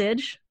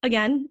message,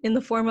 again, in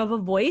the form of a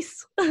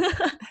voice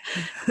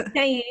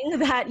saying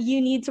that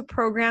you need to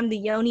program the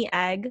yoni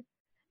egg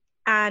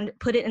and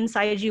put it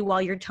inside you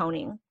while you're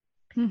toning.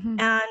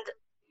 And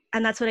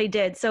that's what I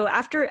did. So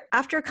after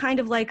kind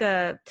of like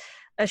a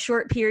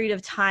short period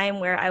of time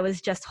where I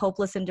was just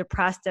hopeless and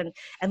depressed and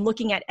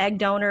looking at egg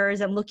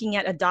donors and looking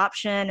at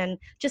adoption and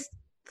just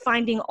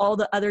finding all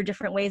the other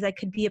different ways I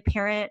could be a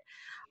parent,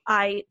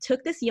 I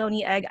took this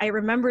yoni egg. I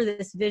remember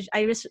this vision.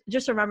 I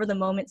just remember the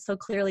moment so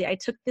clearly. I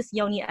took this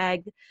yoni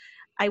egg,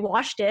 I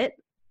washed it,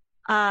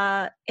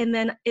 and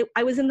then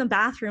I was in the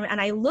bathroom and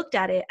I looked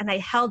at it and I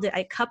held it.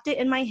 I cupped it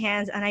in my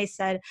hands and I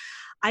said,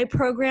 I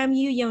program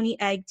you,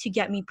 yoni egg, to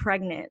get me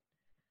pregnant.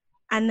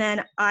 And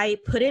then I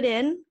put it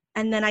in,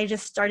 and then I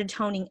just started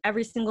toning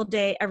every single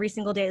day,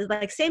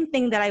 like same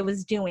thing that I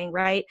was doing,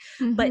 right?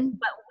 But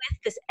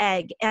with this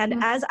egg.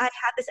 And as I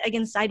had this egg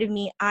inside of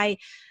me,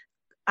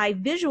 I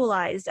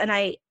visualized, and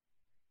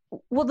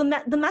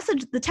the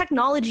message, the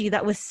technology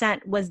that was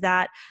sent was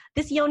that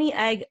this yoni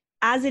egg,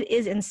 as it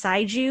is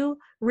inside you,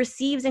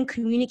 receives and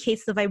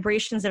communicates the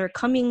vibrations that are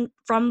coming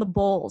from the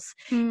bowls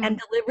and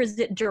delivers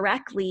it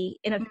directly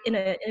in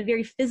a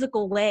very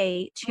physical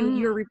way to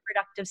your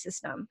reproductive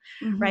system,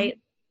 right?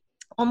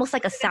 Almost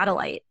like a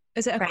satellite.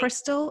 Is it a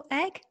crystal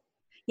egg?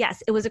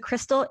 Yes, it was a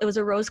crystal. It was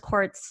a rose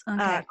quartz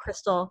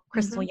crystal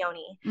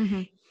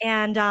yoni.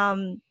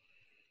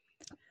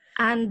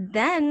 And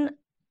then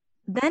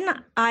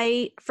then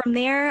from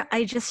there,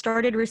 I just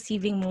started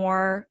receiving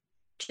more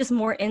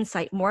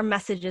insight, more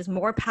messages,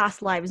 more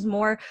past lives,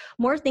 more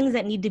things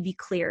that need to be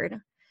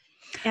cleared.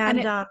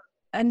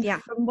 And yeah.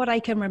 From what I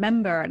can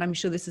remember, and I'm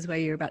sure this is where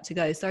you're about to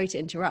go, sorry to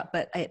interrupt,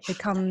 but it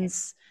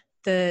becomes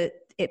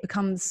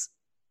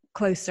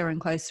closer and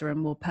closer and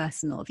more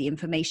personal, the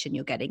information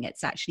you're getting.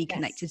 It's actually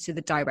connected to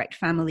the direct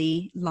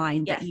family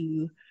line that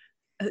you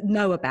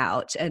know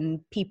about and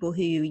people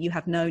who you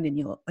have known in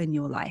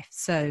your life.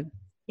 So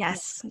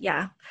yes.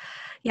 Yeah.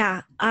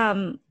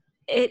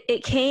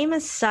 It came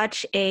as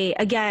such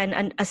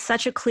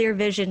such a clear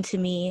vision to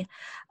me.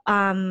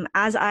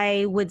 As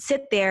I would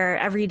sit there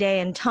every day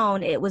and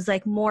tone, it was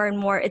like more and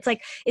more, it's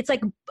like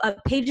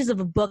pages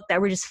of a book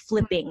that were just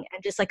flipping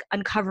and just like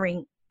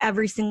uncovering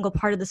every single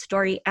part of the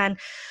story. And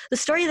the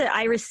story that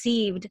I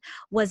received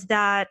was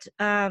that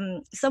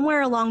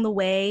somewhere along the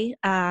way,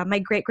 my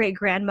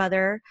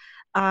great-great-grandmother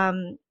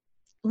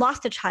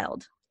lost a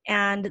child.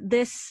 And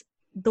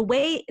the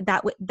way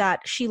that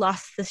she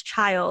lost this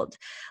child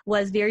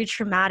was very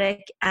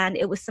traumatic, and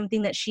it was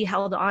something that she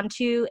held on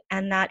to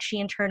and that she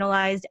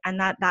internalized, and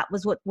that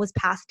was what was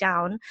passed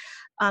down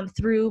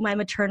through my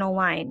maternal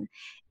line.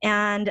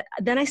 And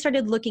then I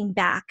started looking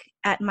back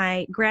at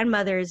my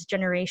grandmother's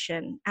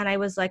generation, and I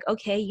was like,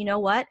 okay, you know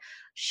what?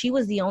 She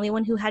was the only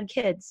one who had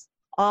kids.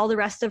 All the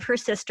rest of her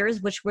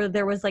sisters,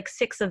 there was like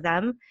 6 of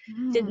them,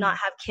 did not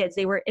have kids.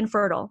 They were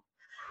infertile.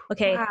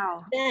 Okay.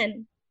 Wow.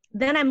 Then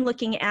I'm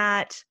looking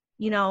at,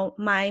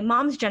 my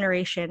mom's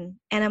generation,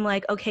 and I'm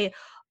like, okay,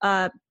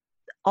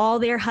 all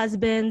their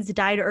husbands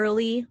died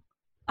early.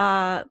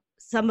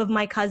 Some of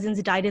my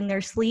cousins died in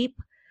their sleep.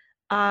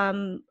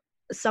 Some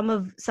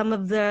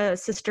of the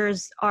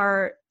sisters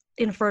are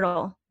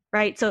infertile,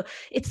 right? So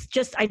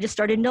I just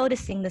started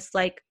noticing this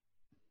like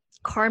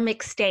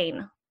karmic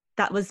stain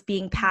that was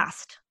being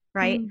passed,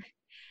 right?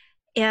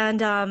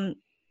 And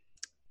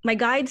my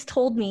guides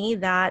told me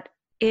that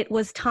it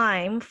was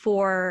time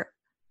for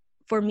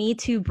me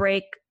to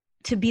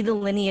be the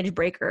lineage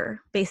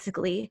breaker,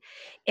 basically.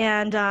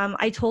 And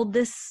I told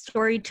this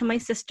story to my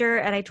sister,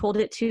 and I told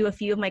it to a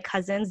few of my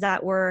cousins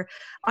that were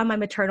on my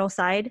maternal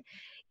side.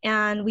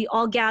 And we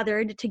all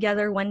gathered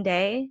together one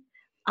day,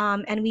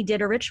 and we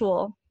did a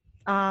ritual.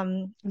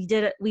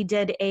 We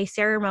did a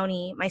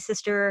ceremony. My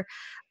sister,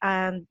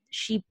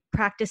 she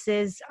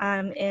practices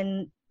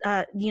in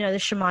the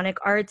shamanic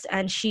arts,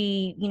 and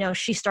she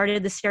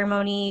started the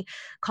ceremony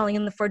calling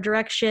in the 4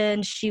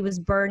 directions. She was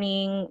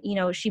burning,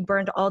 she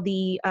burned all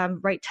the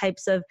right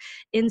types of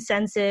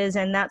incenses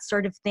and that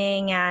sort of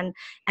thing. And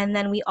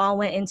then we all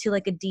went into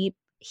like a deep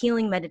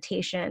healing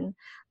meditation.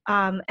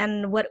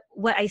 And what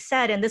I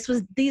said, and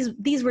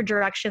these were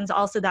directions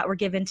also that were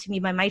given to me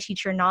by my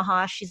teacher,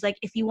 Naha. She's like,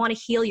 if you want to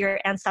heal your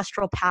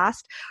ancestral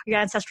past, your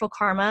ancestral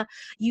karma,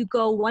 you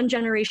go 1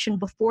 generation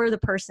before the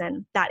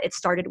person that it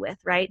started with,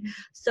 right?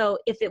 So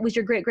if it was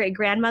your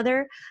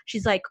great-great-grandmother,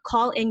 she's like,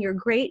 call in your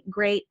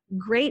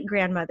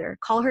great-great-great-grandmother,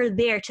 call her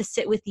there to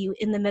sit with you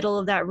in the middle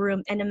of that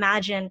room, and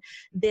imagine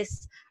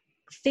this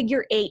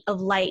figure 8 of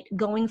light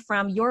going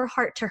from your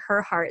heart to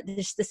her heart.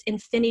 There's this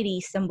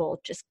infinity symbol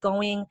just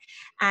going,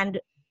 and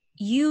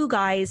you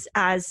guys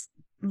as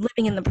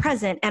living in the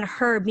present and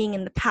her being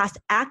in the past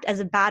act as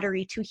a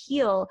battery to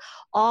heal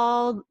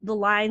all the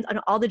lines and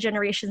all the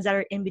generations that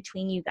are in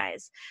between you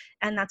guys.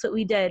 And that's what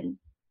we did.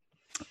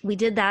 We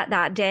did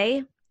that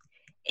day,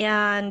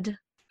 and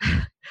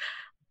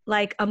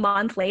like a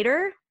month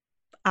later,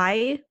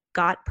 I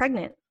got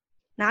pregnant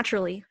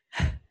naturally.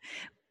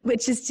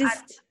 Which is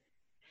just...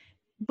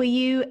 Were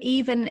you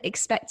even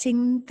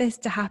expecting this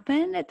to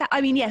happen? I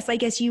mean, yes, I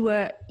guess you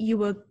were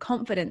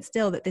confident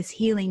still that this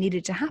healing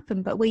needed to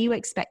happen, but were you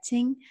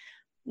expecting?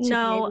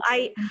 No,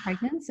 I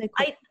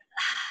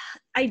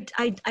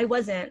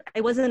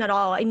wasn't at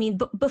all. I mean,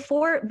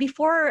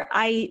 before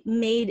I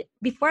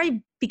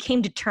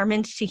became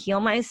determined to heal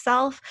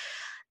myself,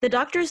 the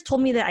doctors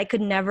told me that I could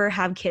never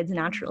have kids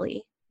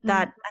naturally.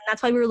 And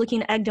that's why we were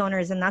looking at egg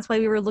donors, and that's why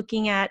we were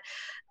looking at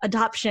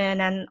adoption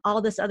and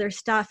all this other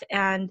stuff.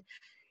 And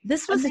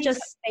this was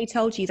they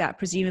told you that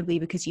presumably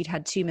because you'd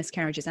had 2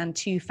 miscarriages and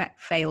 2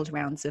 failed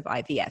rounds of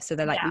IVF. So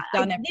they're like,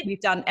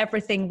 we've done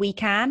everything we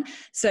can.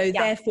 So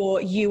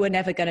therefore you were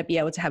never going to be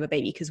able to have a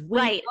baby because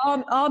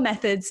our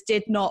methods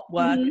did not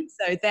work.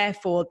 So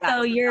therefore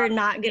you're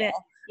not going to.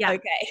 Yeah.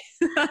 Okay.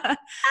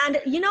 And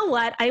you know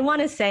what? I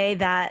want to say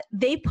that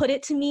they put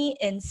it to me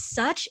in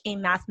such a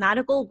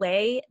mathematical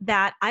way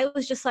that I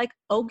was just like,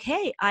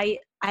 okay,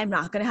 I'm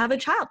not going to have a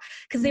child.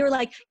 Because they were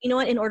like, you know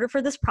what? In order for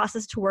this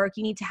process to work,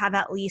 you need to have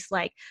at least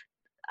like,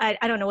 I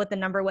don't know what the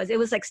number was. It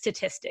was like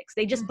statistics.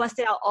 They just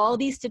busted out all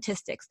these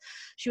statistics.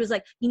 She was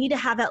like, you need to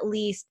have at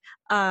least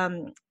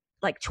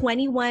like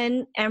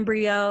 21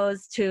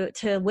 embryos to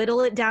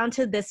whittle it down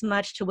to this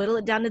much,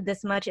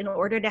 in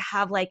order to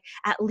have like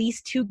at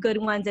least 2 good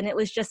ones. And it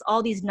was just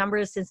all these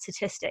numbers and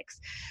statistics.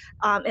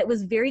 It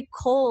was very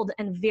cold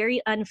and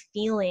very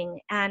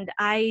unfeeling. And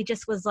I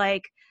just was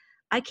like,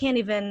 I can't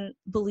even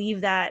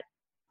believe that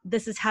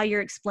this is how you're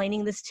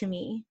explaining this to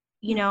me,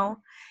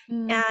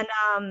 And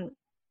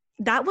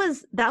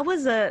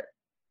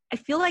I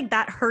feel like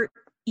that hurt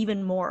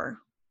even more.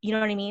 You know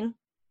what I mean?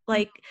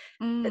 Like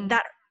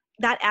that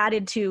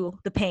added to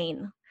the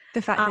pain.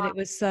 The fact that it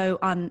was so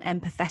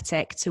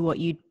unempathetic to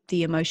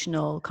the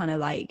emotional kind of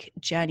like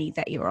journey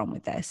that you're on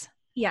with this.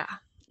 Yeah.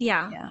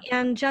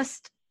 And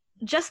just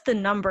the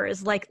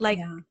numbers, like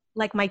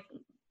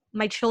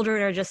my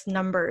children are just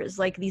numbers.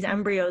 Like these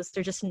embryos,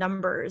 they're just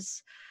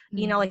numbers.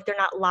 You know, like they're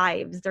not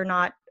lives. They're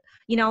not.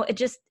 You know, it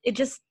just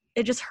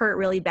hurt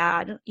really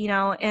bad. You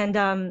know,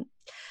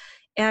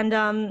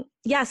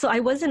 yeah. So I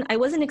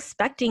wasn't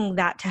expecting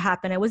that to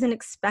happen. I wasn't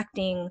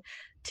expecting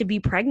to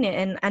be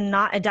pregnant, and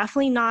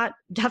definitely not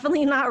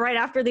right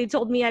after they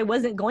told me I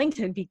wasn't going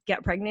to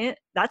get pregnant.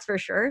 That's for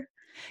sure.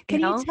 Can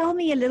you tell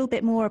me a little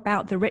bit more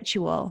about the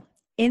ritual?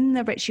 In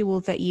the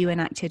ritual that you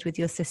enacted with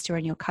your sister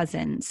and your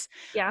cousins,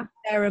 yeah, was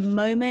there a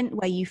moment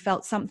where you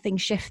felt something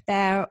shift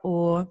there,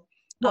 or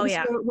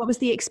what was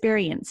the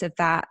experience of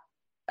that?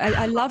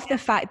 I love the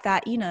fact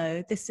that, you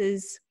know,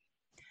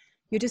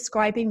 you're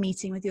describing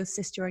meeting with your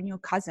sister and your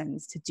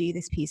cousins to do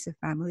this piece of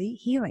family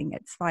healing.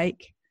 It's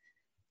like,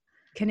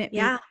 can it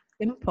be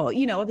simple?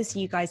 You know,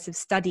 obviously you guys have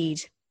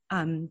studied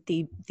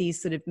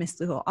these sort of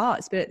mystical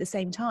arts, but at the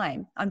same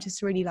time, I'm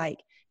just really like,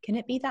 can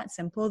it be that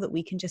simple that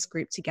we can just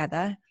group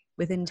together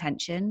with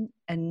intention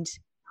and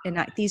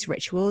enact these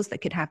rituals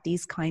that could have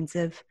these kinds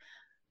of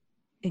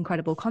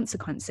incredible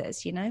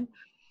consequences, you know?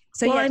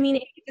 So well, I mean,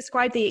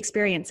 describe the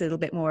experience a little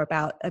bit more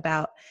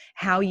about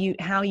how you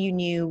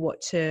knew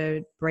what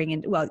to bring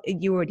in. Well,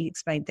 you already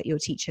explained that your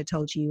teacher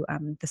told you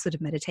the sort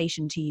of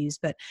meditation to use,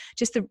 but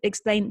just to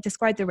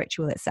describe the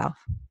ritual itself.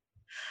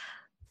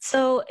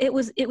 So it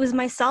was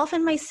myself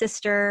and my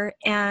sister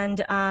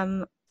and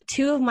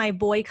two of my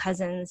boy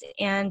cousins,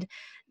 and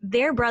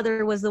their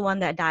brother was the one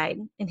that died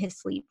in his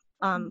sleep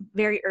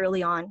very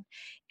early on,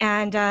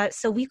 and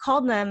so we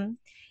called them.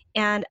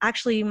 And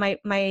actually, my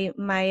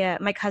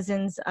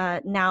cousin's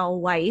now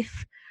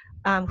wife,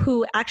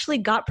 who actually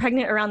got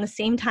pregnant around the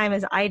same time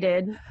as I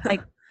did,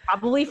 like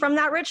probably from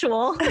that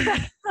ritual.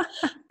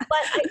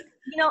 But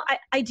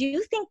I do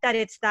think that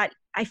it's that.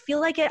 I feel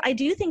like it. I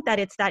do think that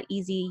it's that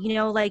easy. You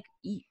know, like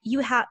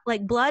you have,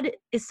 like, blood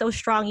is so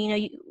strong. You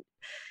know,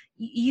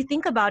 you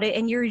think about it,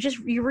 and you're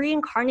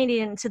reincarnated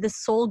into the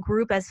soul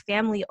group as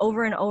family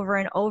over and over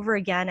and over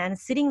again, and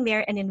sitting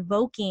there and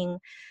invoking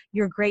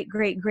your great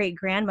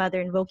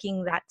grandmother,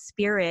 invoking that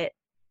spirit,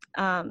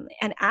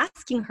 and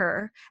asking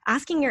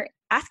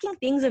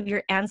things of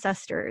your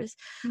ancestors.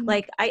 Mm-hmm.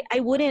 Like I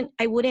wouldn't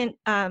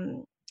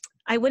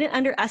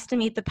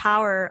underestimate the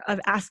power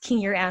of asking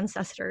your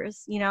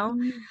ancestors, you know?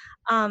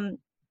 Mm-hmm.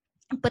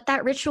 But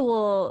that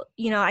ritual,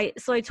 you know, I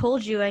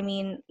told you, I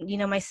mean, you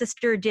know, my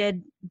sister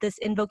did this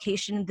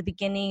invocation in the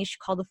beginning. She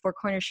called the four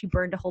corners. She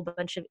burned a whole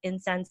bunch of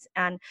incense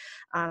and,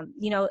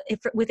 you know,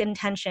 with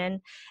intention.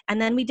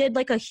 And then we did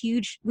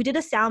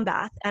a sound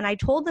bath. And I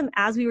told them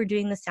as we were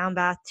doing the sound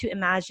bath to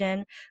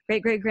imagine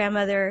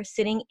great-great-grandmother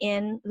sitting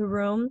in the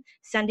room,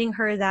 sending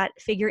her that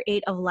figure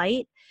 8 of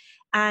light.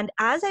 And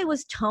as I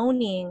was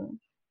toning,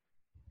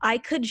 I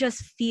could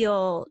just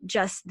feel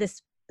just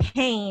this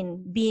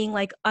pain being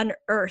like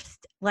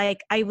unearthed.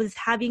 Like I was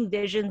having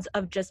visions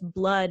of just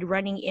blood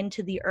running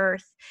into the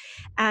earth,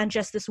 and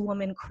just this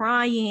woman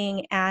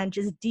crying and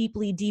just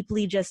deeply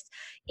just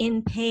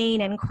in pain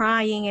and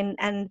crying,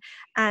 and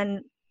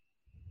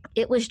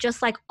it was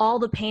just like all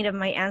the pain of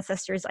my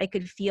ancestors I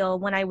could feel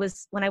when I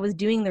was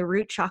doing the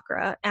root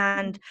chakra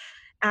and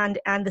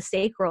the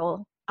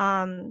sacral.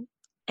 And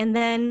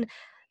then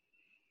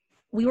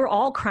we were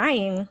all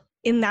crying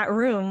in that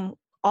room.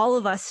 All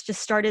of us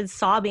just started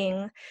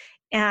sobbing,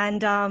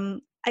 and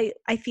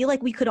I feel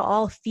like we could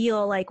all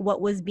feel like what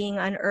was being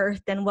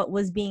unearthed and what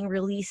was being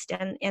released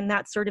and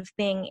that sort of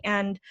thing.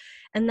 And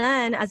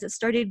then as it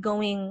started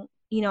going,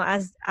 you know,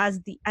 as I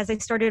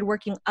started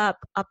working up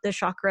the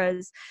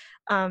chakras,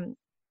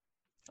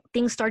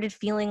 things started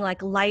feeling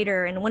like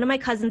lighter. And one of my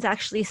cousins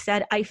actually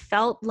said, I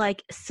felt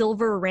like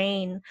silver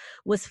rain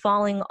was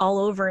falling all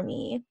over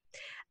me.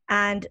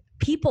 And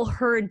people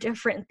heard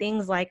different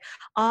things like,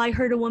 oh, I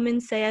heard a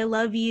woman say, I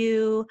love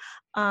you.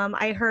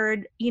 I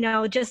heard, you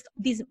know, just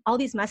all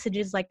these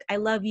messages like, I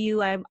love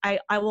you. I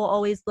will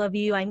always love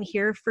you. I'm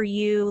here for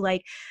you.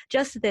 Like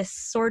just this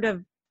sort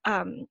of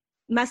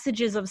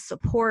messages of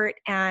support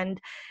and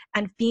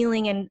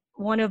feeling. And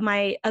one of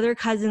my other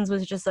cousins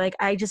was just like,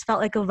 I just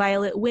felt like a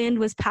violet wind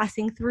was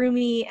passing through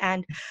me.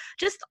 And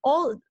just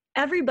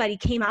everybody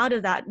came out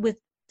of that with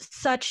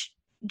such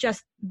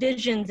just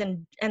visions, and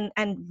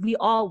we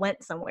all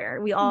went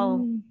somewhere.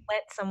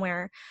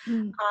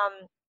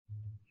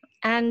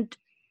 And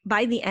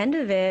by the end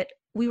of it,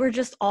 we were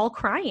just all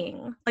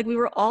crying. Like we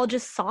were all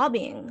just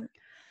sobbing.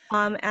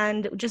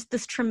 And just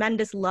this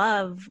tremendous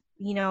love,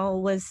 you know,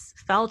 was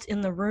felt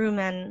in the room.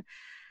 And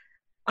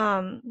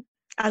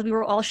as we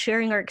were all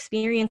sharing our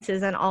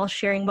experiences and all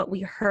sharing what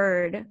we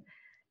heard,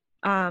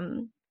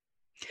 like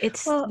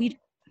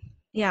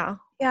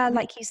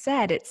you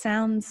said, it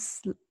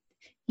sounds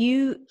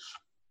you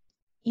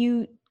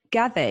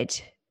gathered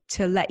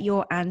to let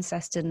your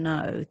ancestor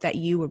know that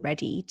you were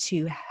ready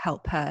to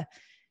help her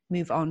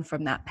move on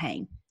from that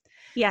pain.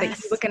 Yes.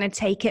 That you were going to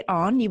take it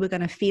on, you were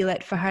going to feel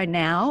it for her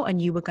now,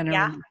 and you were going to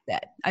release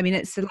it. I mean,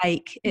 it's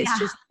like, it's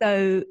just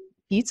so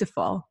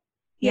beautiful.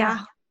 Yeah.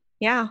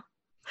 Oh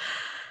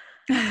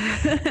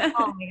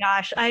my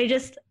gosh.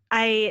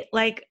 I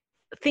like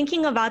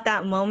thinking about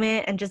that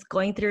moment and just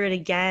going through it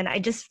again. I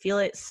just feel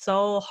it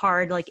so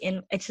hard, like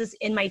it's just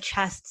in my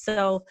chest.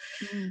 So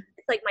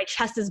it's like my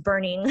chest is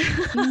burning.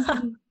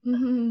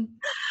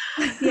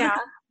 Yeah.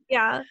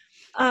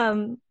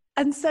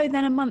 And so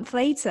then a month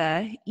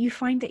later, you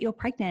find that you're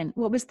pregnant.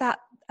 What was that?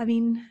 I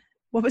mean,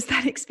 what was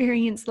that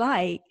experience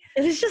like?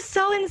 It was just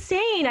so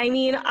insane. I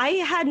mean, I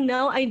had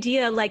no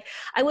idea. Like,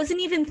 I wasn't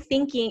even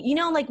thinking,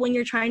 like when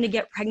you're trying to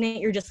get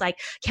pregnant, you're just like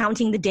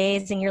counting the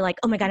days and you're like,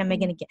 oh my God, am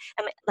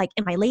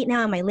I late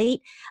now? Am I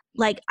late?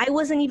 Like, I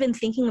wasn't even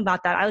thinking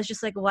about that. I was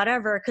just like,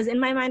 whatever. Cause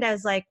in my mind, I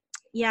was like,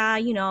 yeah,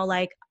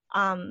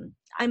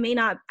 I may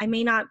not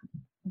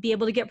be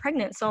able to get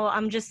pregnant. So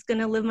I'm just going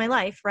to live my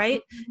life.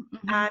 Right.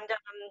 And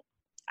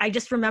I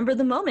just remember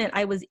the moment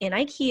I was in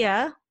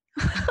IKEA.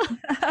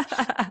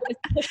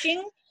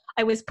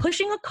 I was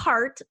pushing a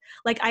cart,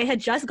 like I had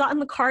just gotten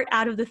the cart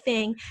out of the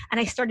thing, and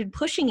I started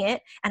pushing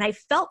it and I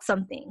felt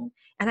something.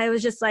 And I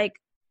was just like,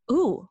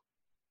 ooh,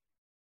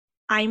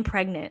 I'm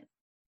pregnant.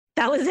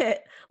 That was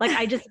it. Like,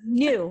 I just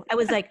knew. I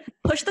was like,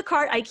 push the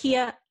cart,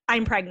 IKEA,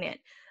 I'm pregnant.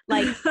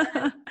 Like,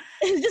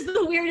 it's just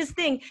the weirdest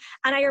thing.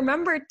 And I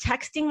remember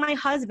texting my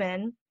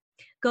husband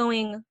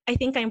going, I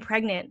think I'm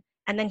pregnant.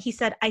 And then he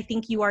said, I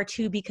think you are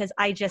too, because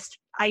I just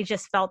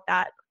felt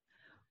that.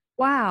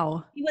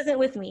 Wow. He wasn't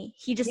with me.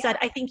 He just said,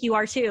 I think you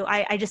are too.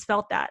 I just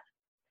felt that.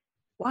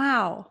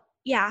 Wow.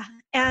 Yeah.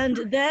 And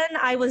then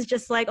I was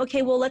just like,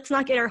 okay, well, let's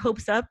not get our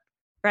hopes up.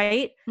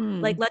 Right.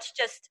 Like, let's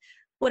just,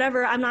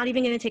 whatever. I'm not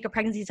even going to take a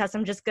pregnancy test.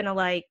 I'm just going to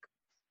like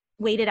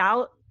wait it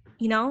out,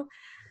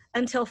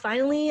 until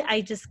finally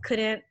I just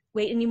couldn't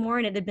wait anymore.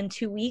 And it had been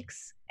 2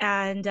 weeks.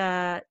 And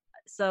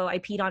so I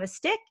peed on a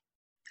stick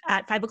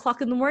at 5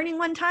 o'clock in the morning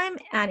one time,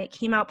 and it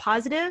came out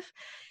positive.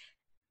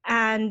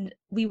 And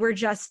we were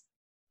just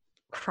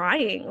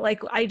crying.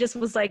 Like, I just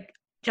was like,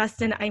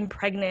 Justin, I'm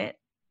pregnant.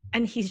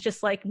 And he's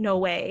just like, no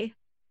way,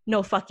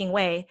 no fucking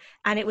way.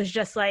 And it was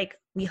just like,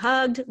 we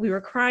hugged, we were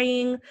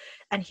crying,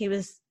 and he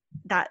was,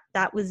 that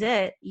was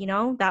it,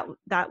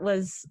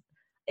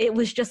 it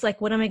was just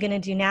like, what am I going to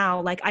do now?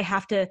 Like, I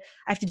have to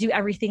do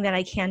everything that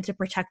I can to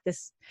protect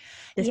this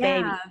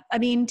baby. I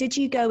mean, did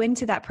you go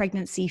into that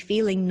pregnancy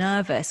feeling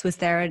nervous? Was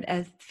there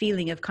a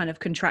feeling of kind of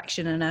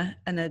contraction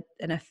and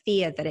a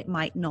fear that it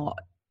might not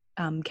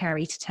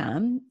carry to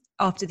term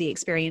after the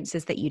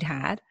experiences that you'd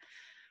had?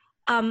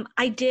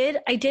 I did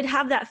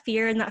have that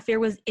fear, and that fear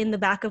was in the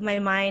back of my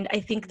mind,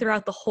 I think,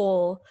 throughout the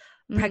whole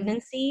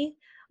pregnancy.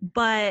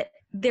 But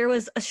there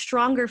was a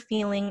stronger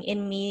feeling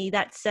in me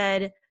that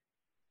said,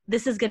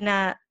 this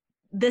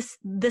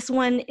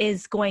one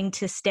is going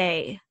to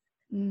stay.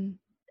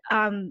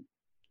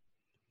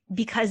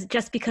 Because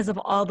of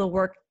all the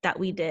work that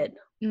we did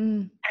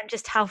and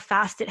just how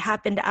fast it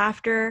happened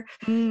after.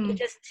 It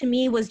just, to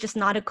me, was just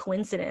not a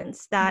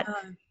coincidence that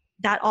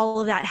all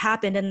of that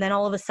happened. And then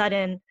all of a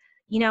sudden,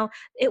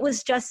 it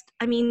was just,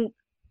 I mean,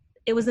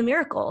 it was a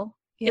miracle.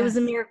 Yes. It was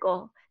a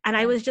miracle. And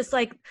I was just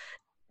like,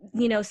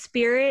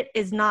 Spirit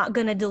is not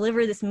going to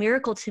deliver this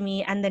miracle to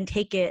me and then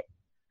take it.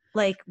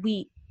 Like,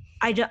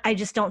 I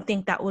just don't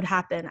think that would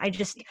happen. I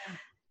just,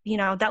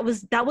 that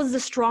was the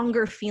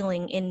stronger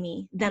feeling in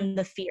me than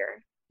the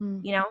fear,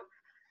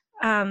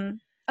 And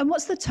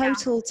what's the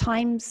total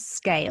time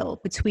scale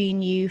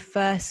between you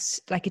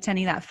first, like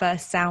attending that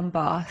first sound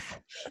bath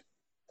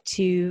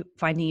to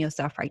finding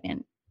yourself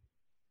pregnant?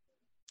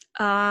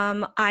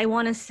 I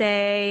want to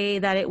say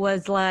that it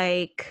was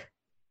like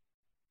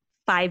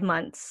 5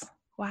 months.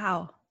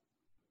 Wow.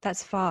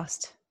 That's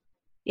fast.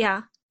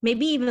 Yeah.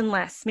 Maybe even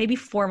less, maybe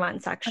 4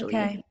 months actually.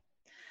 Okay.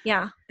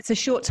 Yeah. It's a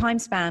short time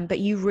span, but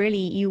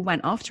you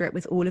went after it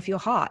with all of your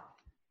heart.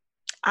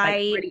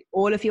 Really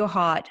all of your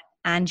heart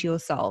and your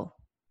soul.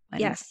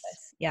 Yes.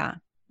 Yeah.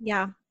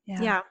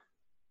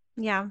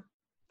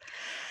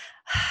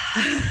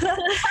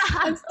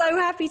 I'm so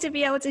happy to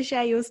be able to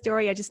share your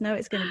story. I just know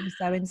it's going to be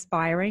so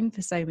inspiring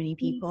for so many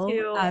people.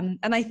 And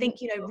I think,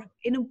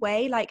 in a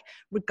way, like,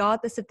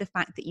 regardless of the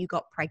fact that you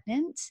got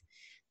pregnant,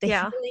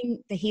 the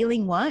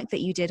healing work that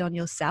you did on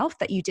yourself,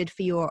 that you did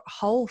for your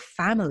whole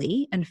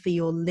family and for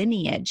your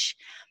lineage.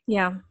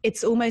 Yeah.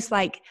 It's almost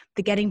like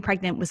the getting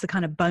pregnant was the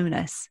kind of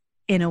bonus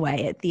in a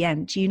way at the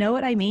end. Do you know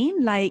what I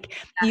mean? Like,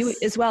 you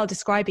as well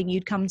describing,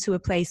 you'd come to a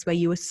place where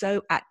you were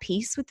so at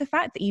peace with the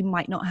fact that you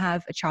might not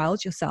have a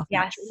child yourself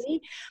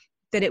naturally,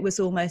 that it was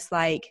almost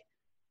like,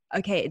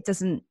 okay,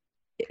 the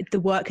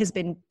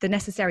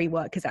necessary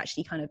work has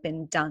actually kind of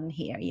been done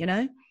here,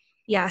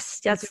 Yes,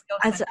 that's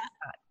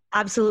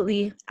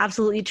absolutely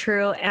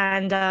true.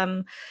 And,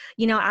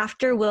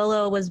 after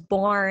Willow was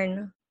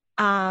born,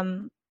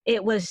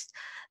 it was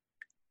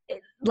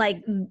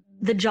like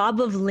the job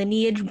of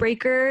lineage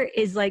breaker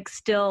is like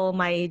still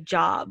my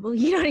job.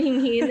 You know what I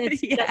mean?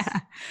 It's just,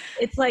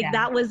 it's like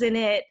that wasn't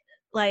it.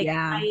 Like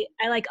I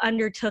like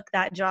undertook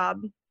that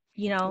job,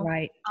 you know,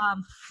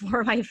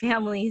 for my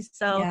family.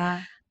 So,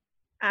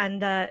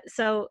 and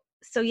so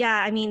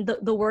yeah, I mean,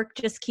 the work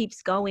just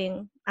keeps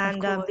going,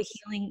 and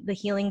the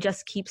healing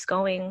just keeps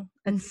going.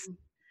 It's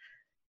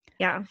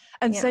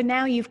And so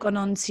now you've gone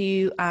on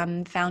to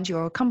found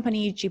your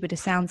company, Jupiter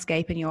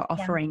Soundscape, and you're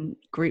offering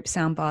group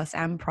sound baths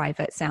and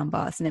private sound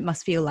baths. And it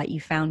must feel like you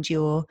found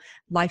your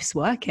life's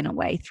work in a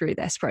way through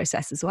this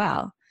process as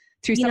well.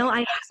 Through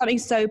something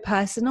so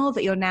personal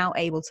that you're now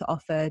able to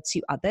offer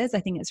to others. I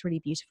think it's really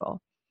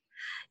beautiful.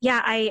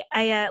 Yeah,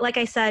 I like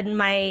I said,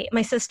 my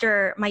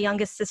sister, my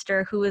youngest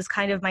sister, who was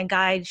kind of my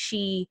guide,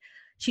 she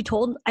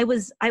told I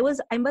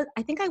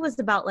think I was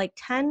about like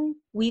 10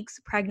 weeks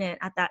pregnant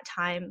at that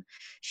time.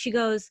 She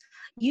goes,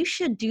 "You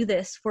should do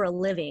this for a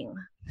living.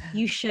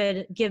 You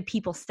should give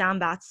people sound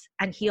baths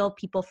and heal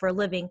people for a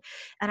living."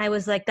 And I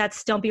was like,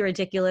 don't be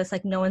ridiculous.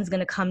 Like, no one's going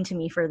to come to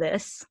me for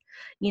this,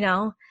 you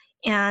know?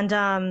 And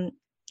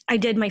I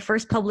did my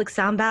first public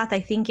sound bath, I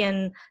think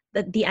in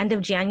the end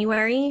of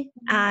January.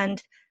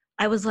 And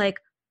I was like,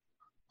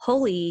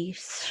 holy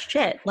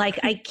shit, like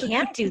I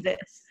can't do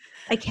this.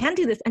 I can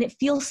do this. And it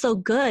feels so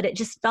good. It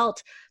just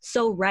felt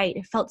so right.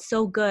 It felt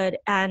so good.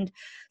 And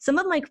some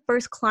of my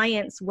first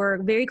clients were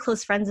very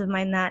close friends of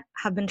mine that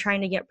have been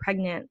trying to get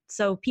pregnant.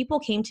 So people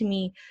came to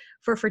me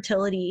for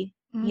fertility,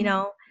 you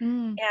know,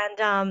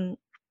 and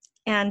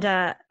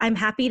I'm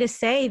happy to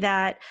say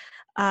that,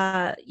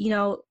 you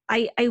know,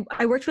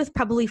 I worked with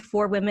probably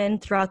 4 women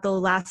throughout the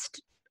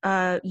last,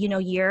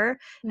 year,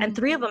 and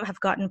 3 of them have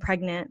gotten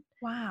pregnant.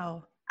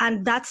 Wow.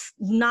 And that's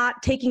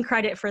not taking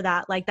credit for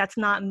that. Like, that's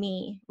not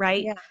me.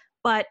 Right. Yeah.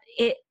 But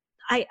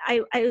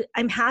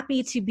I'm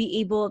happy to be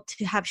able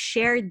to have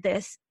shared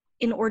this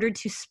in order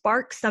to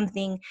spark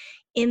something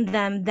in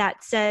them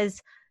that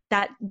says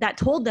that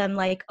told them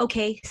like,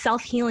 okay,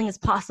 self-healing is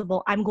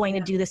possible. I'm going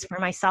to do this for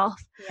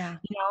myself. Yeah.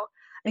 You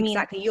know,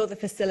 exactly. You're the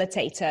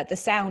facilitator. The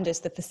sound is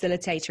the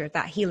facilitator of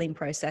that healing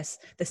process,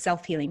 the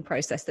self-healing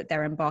process that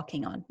they're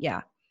embarking on.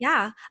 Yeah.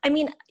 Yeah. I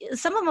mean,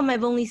 some of them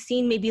I've only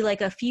seen maybe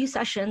like a few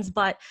sessions,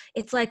 but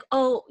it's like,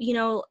 oh, you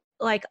know,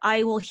 like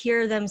I will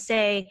hear them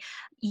say,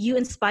 you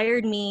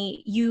inspired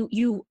me. You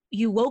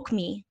woke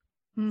me.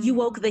 You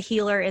woke the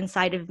healer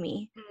inside of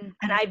me.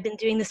 And I've been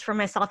doing this for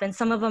myself. And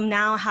some of them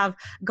now have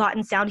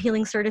gotten sound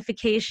healing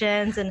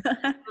certifications, and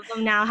some of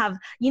them now have,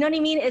 you know what I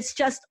mean? It's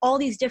just all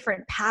these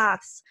different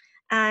paths.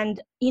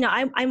 And, you know,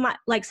 I'm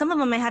like, some of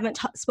them I haven't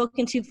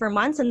spoken to for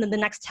months. And then the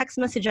next text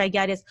message I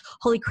get is,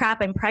 holy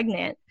crap, I'm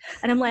pregnant.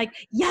 And I'm like,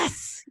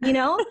 yes, you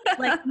know,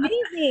 like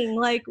amazing.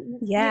 Like,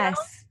 yes, you know?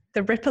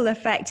 The ripple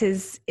effect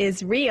is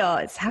real.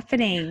 It's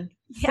happening.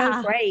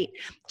 So great.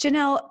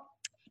 Janelle,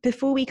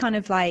 before we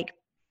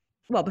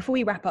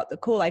wrap up the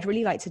call, I'd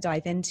really like to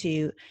dive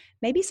into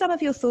maybe some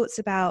of your thoughts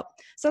about,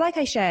 so like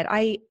I shared,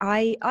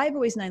 I've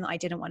always known that I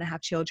didn't want to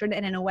have children.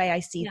 And in a way I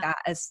see that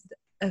as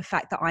the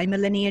fact that I'm a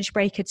lineage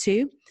breaker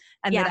too.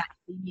 And that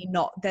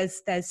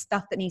there's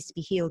stuff that needs to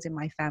be healed in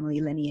my family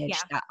lineage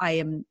that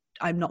I'm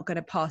not going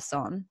to pass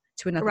on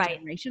to another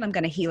generation. I'm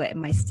going to heal it in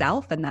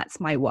myself, and that's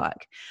my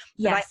work.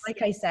 But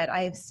like I said,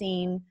 I have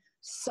seen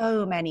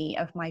so many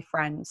of my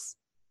friends,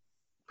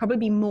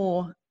 probably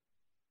more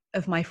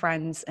of my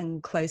friends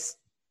and close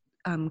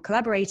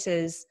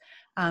collaborators,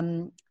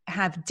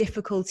 have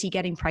difficulty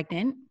getting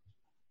pregnant,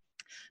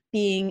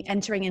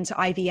 entering into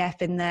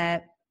IVF in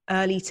their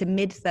early to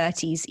mid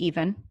 30s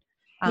even.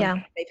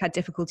 They've had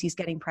difficulties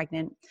getting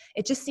pregnant.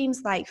 It just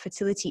seems like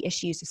fertility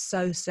issues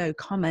are so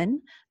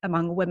common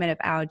among women of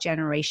our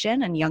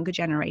generation and younger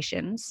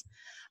generations.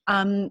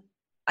 And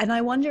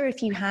I wonder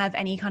if you have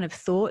any kind of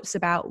thoughts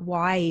about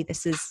why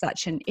this is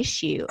such an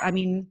issue. I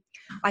mean,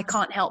 I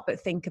can't help but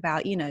think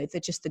about, you know,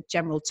 the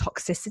general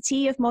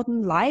toxicity of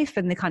modern life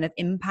and the kind of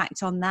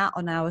impact on that,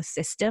 on our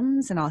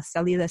systems and our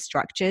cellular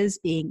structures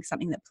being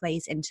something that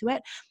plays into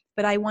it.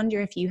 But I wonder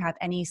if you have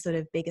any sort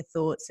of bigger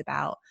thoughts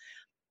about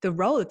the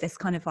role of this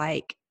kind of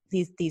like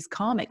these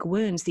karmic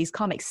wounds, these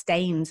karmic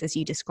stains, as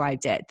you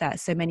described it, that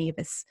so many of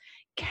us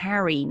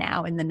carry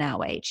now in the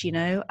now age, you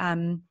know?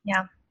 And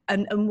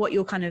what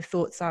your kind of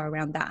thoughts are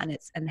around that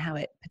and how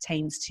it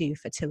pertains to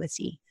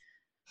fertility.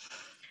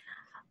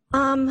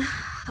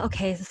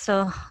 Okay,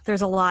 so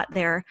there's a lot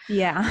there.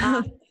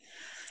 Yeah.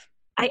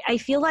 I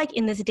feel like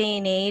in this day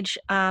and age,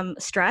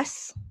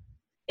 stress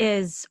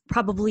is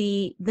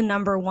probably the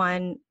number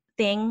one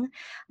thing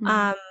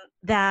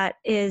that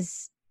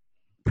is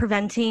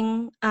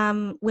preventing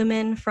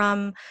women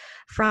from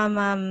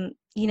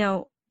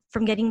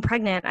getting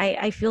pregnant.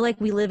 I feel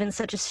like we live in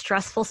such a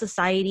stressful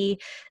society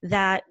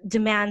that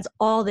demands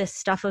all this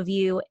stuff of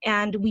you,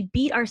 and we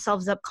beat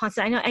ourselves up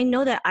constantly. I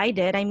know that I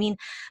did. I mean,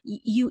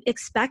 you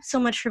expect so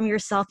much from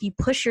yourself. You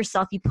push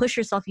yourself,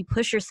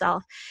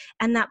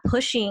 and that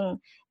pushing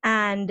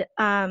and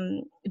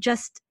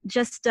just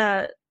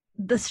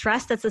the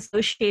stress that's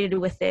associated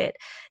with it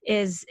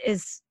is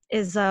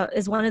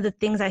one of the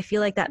things I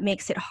feel like that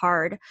makes it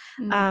hard.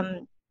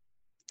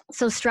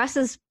 So stress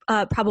is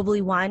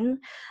probably one.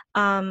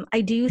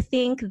 I do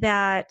think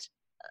that.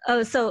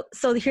 Oh, so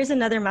here's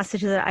another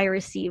message that I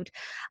received.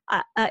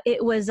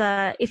 It was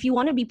if you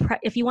want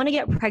to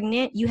get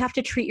pregnant, you have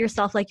to treat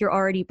yourself like you're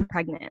already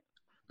pregnant,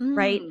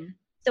 right?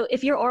 So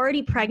if you're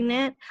already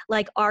pregnant,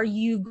 like, are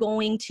you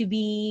going to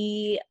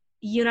be,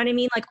 you know what I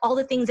mean? Like, all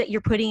the things that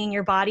you're putting in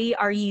your body,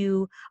 would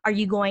you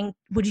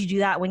do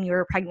that when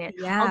you're pregnant?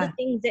 Yeah. All the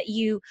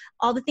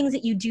things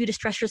that you do to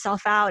stress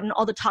yourself out, and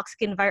all the toxic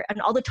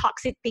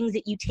things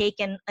that you take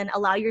and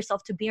allow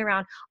yourself to be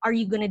around, are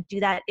you going to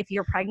do that if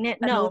you're pregnant?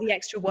 And no. All the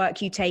extra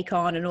work you take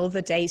on, and all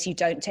the days you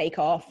don't take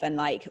off, and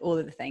like all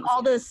of the things.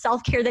 All the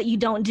self-care that you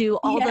don't do,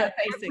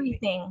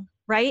 everything.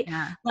 Right?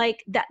 Yeah.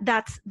 Like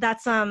that's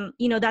that's the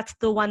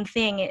one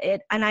thing.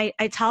 And I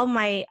tell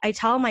my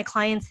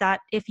clients that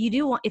if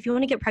you want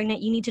to get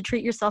pregnant, you need to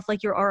treat yourself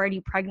like you're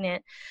already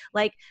pregnant.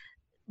 Like,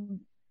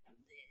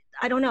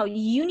 I don't know,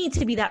 you need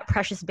to be that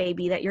precious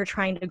baby that you're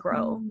trying to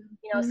grow,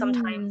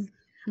 sometimes.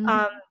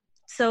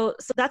 So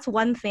that's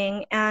one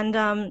thing. And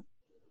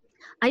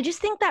I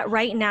just think that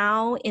right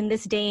now in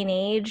this day and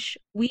age,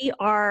 we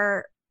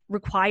are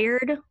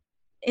required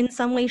in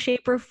some way,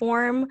 shape, or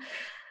form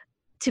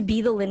to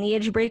be the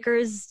lineage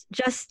breakers,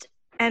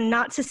 and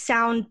not to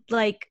sound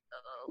like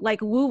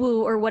woo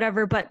woo or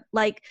whatever, but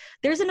like,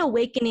 there's an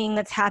awakening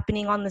that's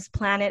happening on this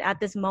planet at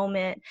this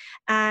moment.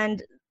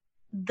 And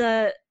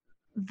the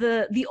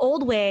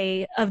old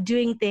way of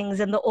doing things,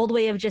 and the old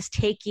way of just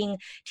taking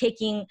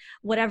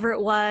whatever it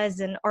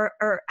was, and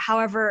or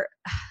however,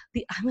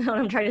 I don't know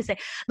what I'm trying to say.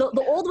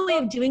 The old way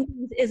of doing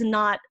things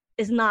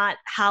is not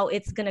how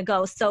it's going to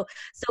go. So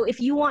if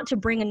you want to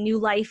bring a new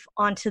life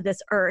onto this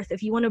earth,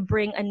 if you want to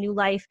bring a new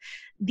life,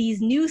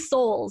 these new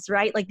souls,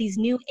 right? Like these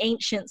new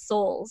ancient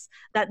souls,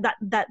 that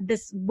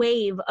this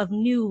wave of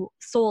new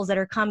souls that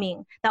are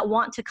coming, that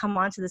want to come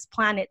onto this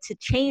planet to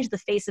change the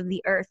face of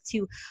the earth,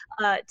 to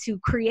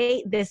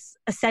create this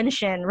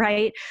ascension,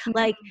 right?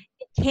 Like,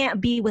 it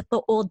can't be with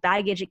the old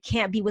baggage. It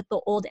can't be with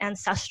the old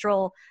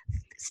ancestral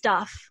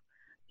stuff.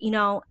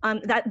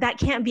 That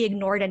can't be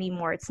ignored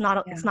anymore. It's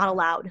not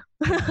allowed.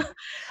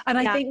 And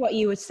I think what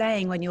you were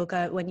saying when you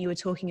were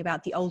talking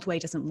about the old way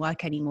doesn't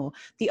work anymore.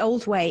 The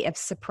old way of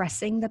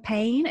suppressing the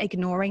pain,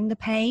 ignoring the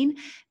pain,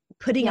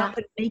 putting up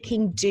and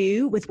making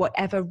do with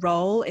whatever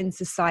role in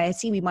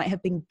society we might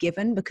have been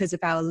given because of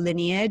our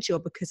lineage, or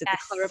because of the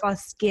color of our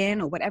skin,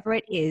 or whatever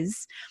it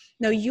is.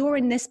 No, you're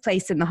in this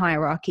place in the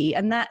hierarchy,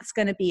 and that's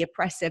going to be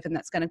oppressive, and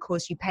that's going to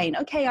cause you pain.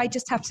 Okay, I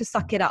just have to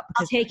suck it up.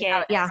 I'll take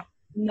it. Yeah.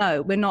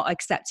 No, we're not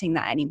accepting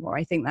that anymore.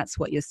 I think that's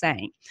what you're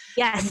saying.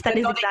 Yes, that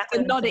is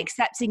exactly. Not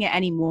accepting it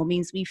anymore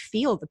means we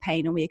feel the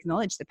pain, and we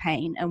acknowledge the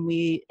pain, and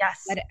we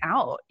let it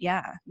out.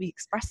 Yeah, we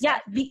express it. Yeah,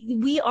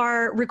 we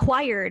are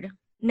required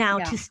now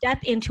to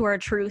step into our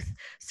truth.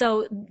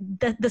 So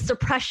the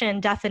suppression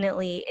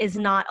definitely is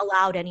not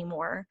allowed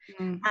anymore.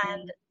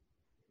 And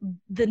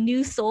the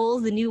new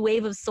souls, the new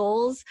wave of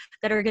souls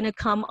that are going to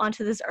come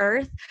onto this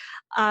earth,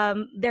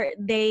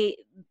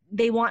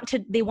 they want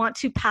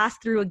to pass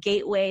through a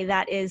gateway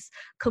that is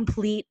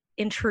complete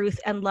in truth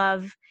and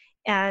love,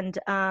 and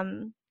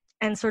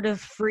sort of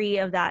free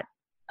of that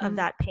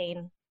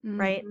pain,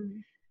 right?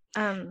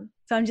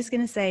 So I'm just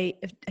going to say,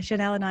 if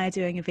Janelle and I are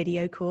doing a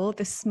video call,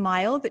 the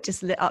smile that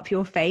just lit up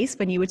your face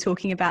when you were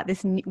talking about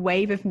this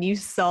wave of new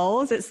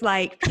souls, it's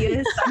like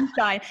pure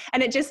sunshine.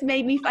 And it just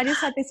made me, I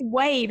just had this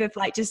wave of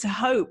like just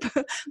hope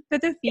for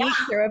the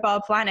future of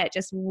our planet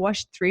just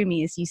washed through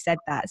me as you said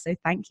that. So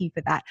thank you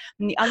for that.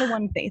 And the other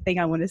thing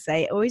I want to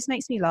say, it always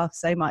makes me laugh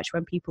so much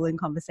when people in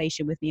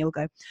conversation with me will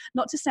go,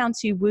 not to sound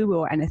too woo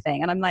or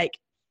anything. And I'm like,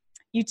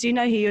 you do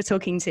know who you're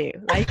talking to.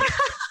 Like,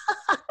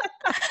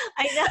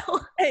 I know.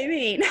 I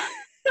mean,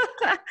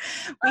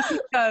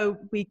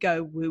 we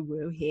go woo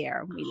woo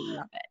here, and we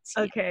love it.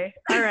 Okay.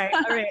 All right.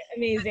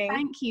 Amazing.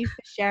 Thank you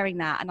for sharing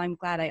that. And I'm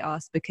glad I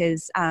asked,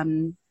 because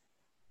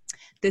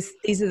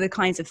these are the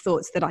kinds of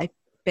thoughts that I've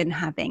been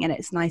having. And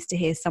it's nice to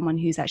hear someone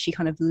who's actually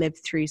kind of lived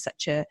through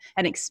such an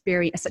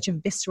experience, such a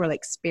visceral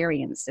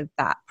experience of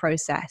that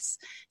process,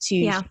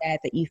 to share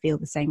that you feel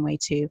the same way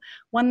too.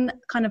 One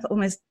kind of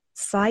almost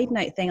side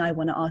note thing I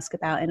want to ask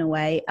about, in a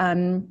way,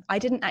 I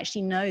didn't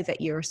actually know that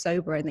you're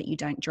sober and that you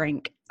don't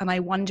drink. And I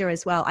wonder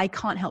as well, I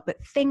can't help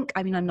but think,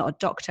 I mean, I'm not a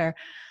doctor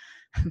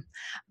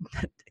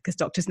because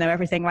doctors know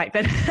everything, right?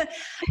 But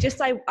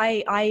just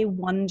I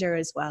wonder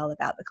as well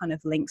about the kind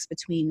of links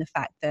between the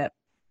fact that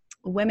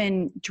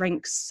women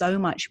drink so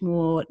much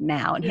more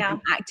now, and have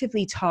been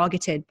actively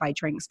targeted by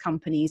drinks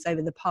companies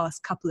over the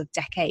past couple of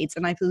decades.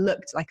 And I've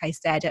looked, like I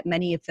said, at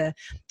many of the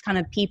kind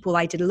of people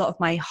I did a lot of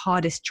my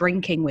hardest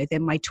drinking with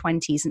in my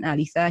 20s and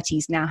early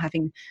 30s, now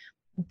having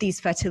these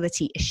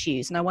fertility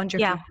issues. And I wonder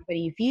if you have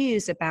any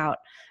views about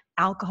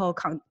alcohol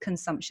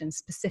consumption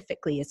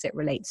specifically as it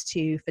relates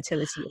to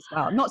fertility as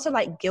well. Not to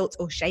like guilt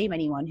or shame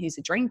anyone who's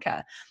a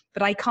drinker,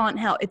 but I can't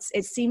help,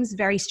 it seems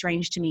very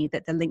strange to me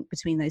that the link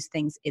between those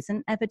things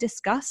isn't ever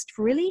discussed,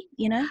 really,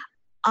 you know?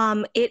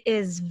 It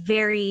is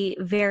very,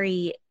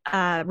 very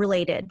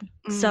related.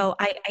 So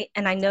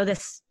I know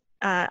this.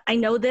 I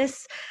know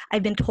this.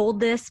 I've been told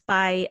this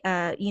by,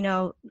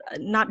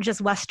 not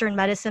just Western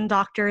medicine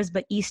doctors,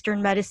 but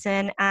Eastern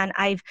medicine. And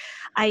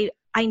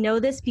I know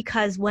this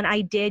because when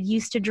I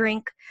used to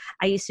drink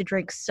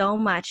so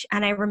much.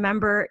 And I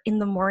remember in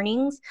the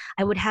mornings,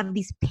 I would have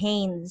these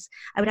pains.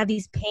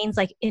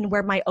 Like in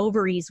where my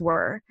ovaries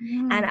were.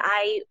 And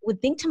I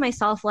would think to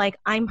myself, like,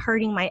 I'm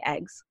hurting my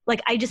eggs.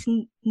 Like, I just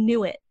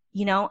knew it,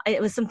 it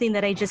was something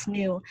that I just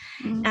knew.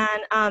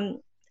 And,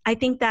 I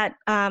think that,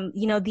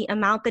 the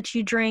amount that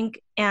you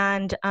drink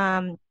and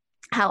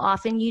how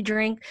often you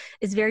drink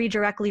is very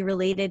directly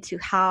related to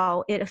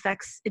how it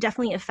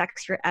definitely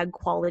affects your egg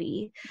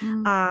quality.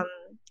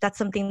 That's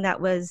something that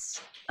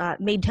was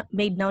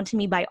made known to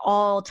me by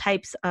all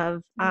types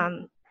of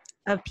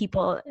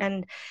people.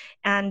 And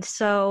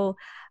so,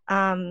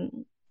 I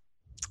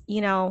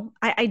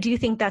do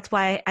think that's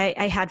why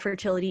I had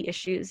fertility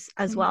issues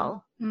as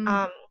well.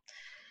 It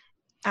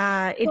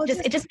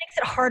just makes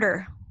it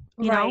harder,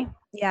 you know?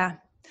 Yeah.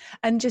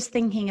 And just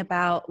thinking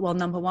about, well,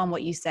 number one,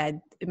 what you said,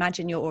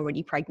 imagine you're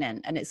already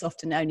pregnant, and it's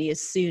often only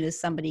as soon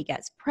as somebody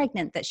gets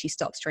pregnant that she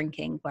stops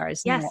drinking,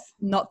 whereas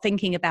not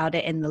thinking about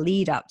it in the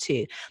lead up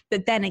to.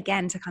 But then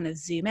again, to kind of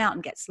zoom out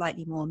and get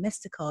slightly more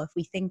mystical, if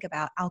we think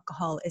about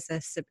alcohol,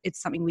 it's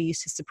something we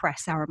use to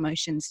suppress our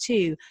emotions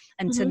too,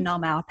 and to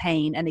numb our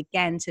pain. And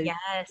again,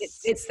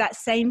 it's that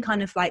same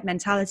kind of like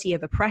mentality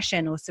of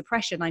oppression or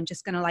suppression. I'm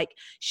just going to like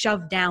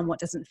shove down what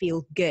doesn't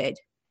feel good.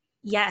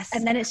 Yes.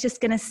 And then it's just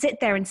going to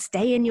sit there and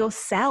stay in your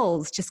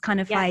cells, just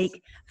kind of like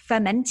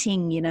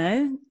fermenting,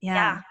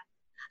 Yeah.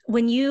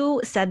 When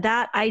you said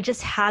that, I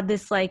just had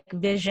this like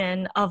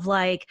vision of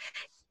like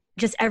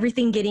just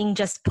everything getting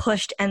just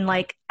pushed. And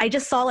like, I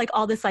just saw like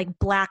all this like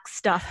black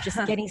stuff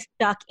just getting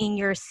stuck in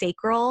your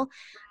sacral.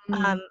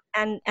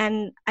 And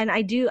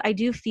I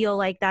do feel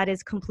like that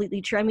is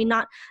completely true. I mean,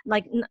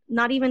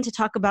 not even to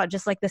talk about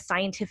just like the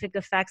scientific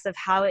effects of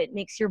how it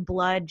makes your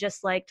blood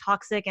just like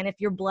toxic. And if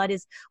your blood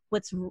is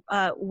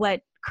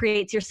what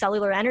creates your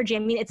cellular energy, I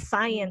mean, it's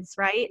science,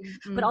 right?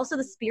 But also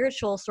the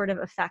spiritual sort of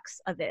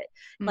effects of it.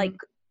 Like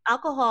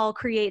alcohol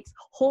creates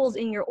holes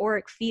in your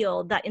auric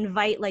field that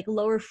invite like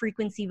lower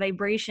frequency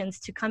vibrations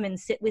to come and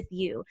sit with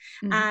you.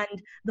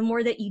 And the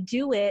more that you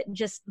do it,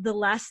 just the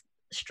less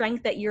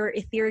strength that your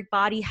etheric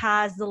body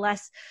has, the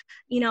less,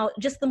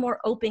 just the more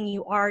open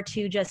you are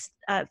to just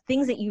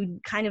things that you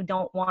kind of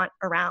don't want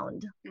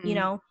around,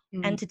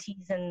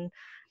 entities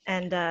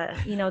and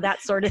that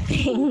sort of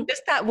thing.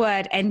 Just that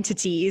word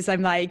entities,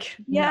 I'm like,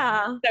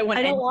 I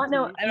don't want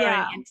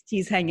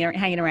entities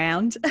hanging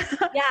around.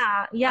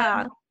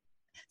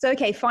 So,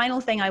 okay,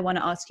 final thing I want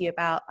to ask you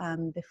about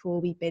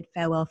before we bid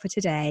farewell for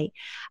today.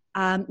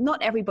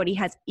 Not everybody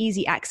has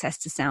easy access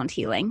to sound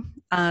healing,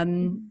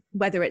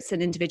 whether it's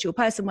an individual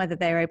person, whether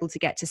they're able to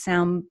get to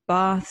sound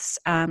baths,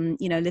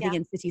 living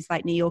in cities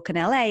like New York and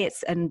LA,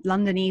 and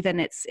London even,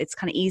 it's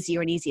kind of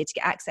easier and easier to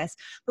get access.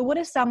 But what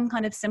are some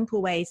kind of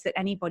simple ways that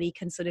anybody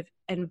can sort of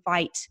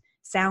invite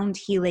sound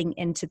healing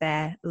into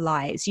their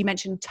lives? You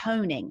mentioned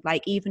toning,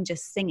 like even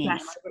just singing.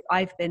 Yes.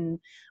 I've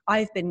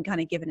been kind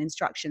of given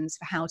instructions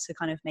for how to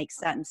kind of make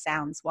certain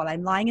sounds while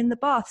I'm lying in the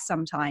bath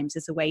sometimes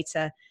as a way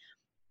to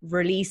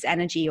release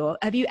energy. Or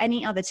have you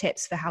any other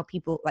tips for how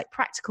people, like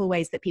practical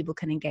ways that people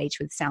can engage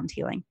with sound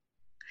healing?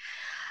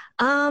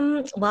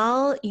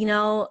 Well,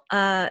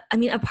 I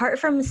mean, apart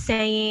from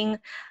saying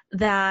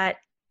that,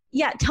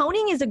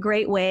 toning is a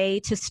great way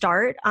to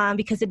start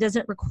because it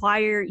doesn't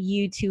require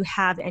you to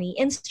have any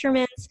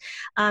instruments.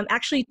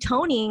 Actually,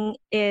 toning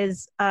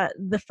is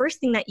the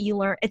first thing that you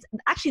learn. It's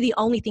actually the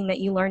only thing that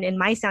you learned in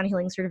my sound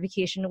healing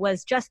certification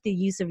was just the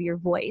use of your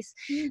voice.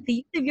 The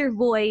use of your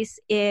voice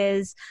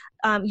is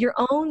your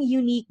own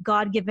unique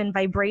God-given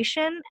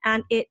vibration,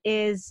 and it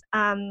is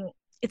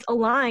it's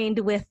aligned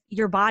with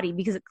your body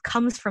because it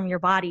comes from your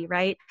body,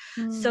 right?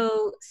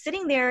 So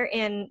sitting there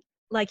in,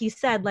 like you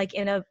said, like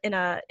in a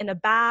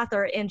bath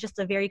or in just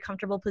a very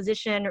comfortable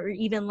position, or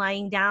even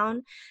lying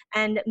down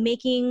and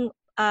making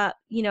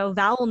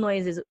vowel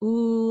noises,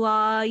 ooh,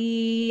 ah,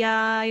 ee,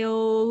 ah,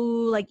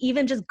 oh, like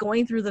even just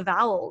going through the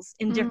vowels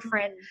in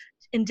different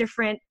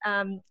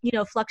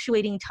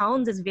fluctuating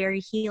tones is very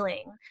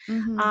healing.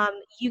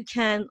 You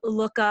can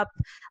look up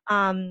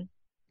the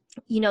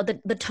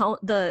tone,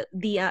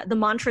 the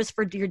mantras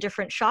for your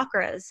different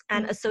chakras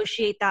and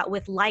associate that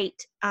with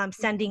light,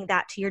 sending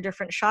that to your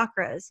different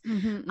chakras.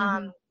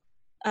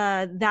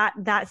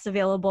 That's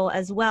available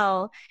as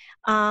well.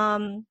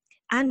 And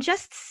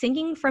just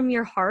singing from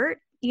your heart,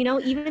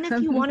 even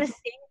if you want to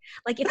sing,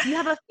 like if you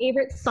have a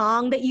favorite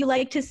song that you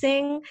like to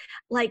sing,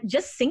 like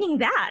just singing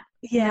that,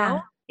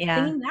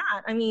 singing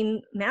that. I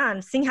mean,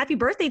 man, sing happy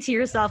birthday to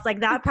yourself. Like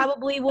that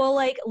probably will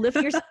like lift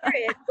your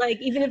spirit,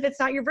 like even if it's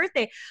not your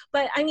birthday.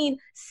 But I mean,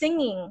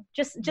 singing,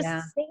 just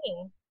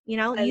singing,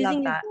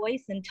 using your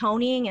voice and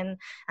toning and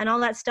all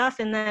that stuff.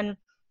 And then,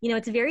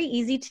 it's very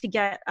easy to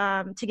get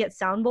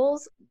sound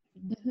bowls.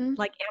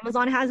 like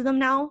Amazon has them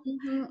now.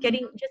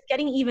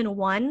 Getting even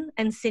one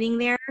and sitting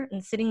there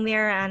and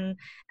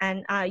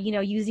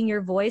using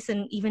your voice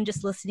and even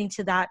just listening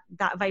to that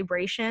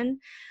vibration.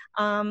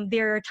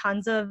 There are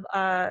tons of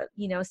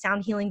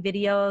sound healing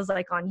videos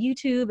like on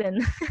YouTube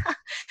and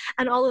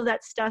and all of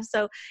that stuff.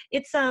 So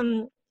it's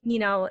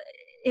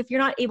if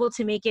you're not able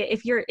to make it,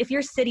 if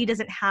your city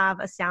doesn't have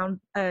a sound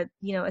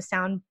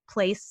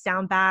place,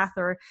 sound bath,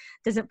 or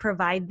doesn't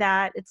provide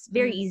that, it's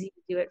very easy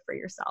to do it for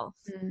yourself.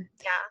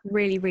 Yeah.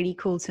 Really, really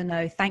cool to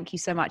know. Thank you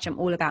so much. I'm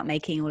all about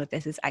making all of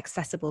this as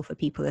accessible for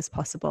people as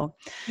possible.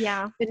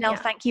 Yeah. Janelle,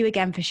 thank you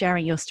again for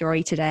sharing your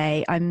story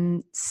today.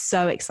 I'm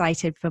so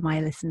excited for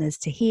my listeners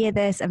to hear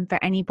this, and for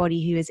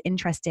anybody who is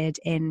interested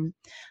in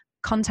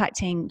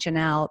contacting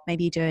Janelle,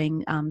 maybe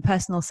doing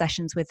personal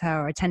sessions with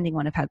her or attending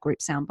one of her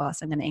group sound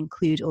baths. I'm going to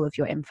include all of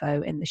your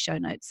info in the show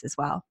notes as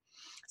well.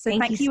 So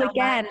thank you so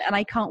again. Much. And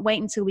I can't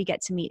wait until we get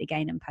to meet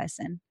again in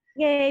person.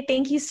 Yay.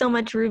 Thank you so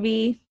much,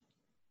 Ruby.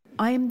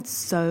 I am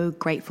so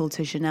grateful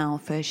to Janelle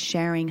for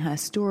sharing her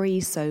story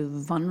so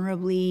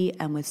vulnerably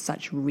and with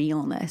such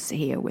realness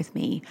here with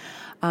me.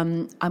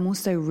 I'm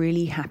also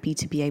really happy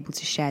to be able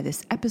to share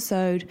this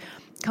episode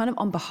kind of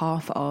on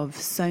behalf of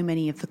so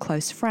many of the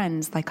close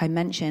friends, like I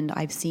mentioned,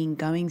 I've seen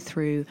going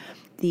through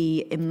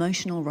the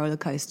emotional roller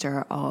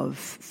coaster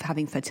of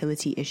having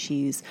fertility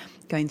issues,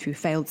 going through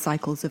failed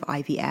cycles of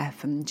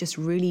IVF, and just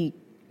really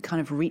kind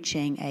of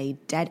reaching a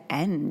dead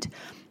end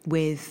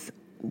with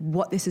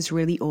what this is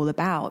really all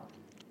about.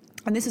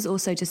 And this is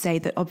also to say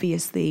that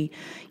obviously,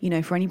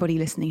 for anybody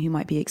listening who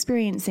might be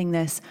experiencing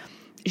this,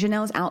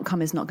 Janelle's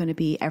outcome is not going to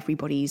be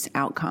everybody's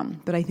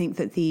outcome. But I think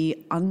that the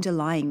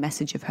underlying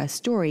message of her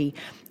story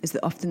is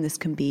that often this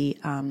can be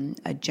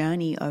a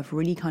journey of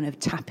really kind of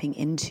tapping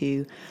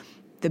into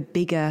the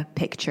bigger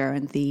picture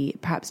and the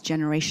perhaps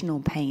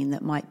generational pain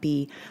that might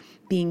be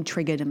being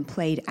triggered and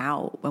played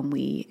out when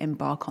we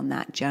embark on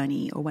that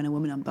journey, or when a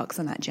woman embarks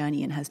on that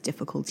journey and has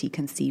difficulty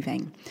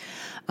conceiving.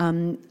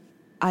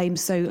 I'm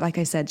so, like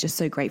I said, just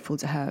so grateful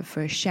to her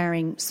for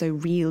sharing so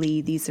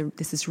really. This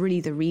is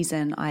really the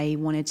reason I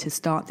wanted to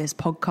start this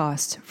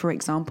podcast. For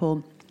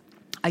example,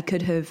 I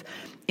could have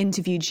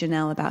interviewed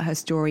Janelle about her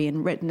story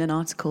and written an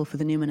article for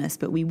the Numinous,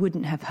 but we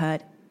wouldn't have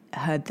heard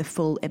the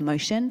full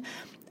emotion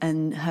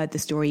and heard the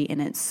story in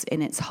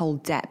its whole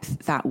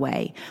depth that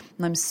way.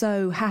 And I'm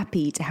so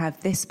happy to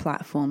have this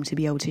platform to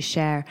be able to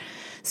share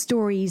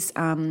stories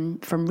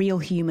from real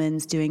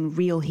humans doing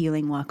real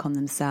healing work on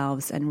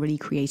themselves and really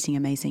creating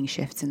amazing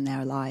shifts in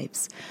their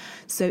lives.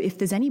 So if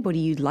there's anybody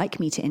you'd like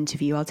me to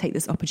interview, I'll take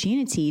this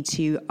opportunity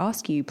to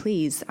ask you,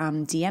 please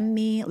DM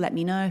me, let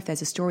me know if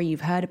there's a story you've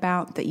heard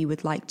about that you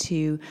would like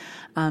to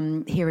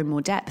hear in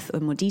more depth or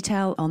more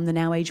detail on the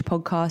Now Age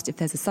podcast. If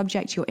there's a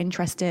subject you're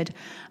interested,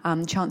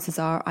 chances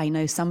are I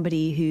know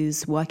somebody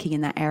who's working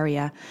in that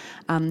area.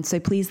 So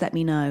please let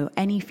me know.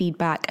 Any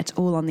feedback at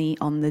all on the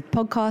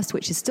podcast,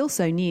 which is still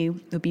so new,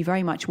 would be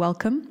very much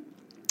welcome.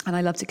 And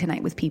I love to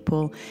connect with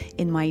people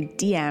in my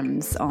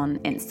DMs on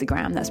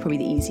Instagram. That's probably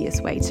the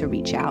easiest way to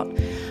reach out.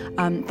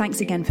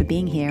 Thanks again for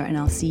being here, and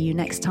I'll see you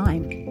next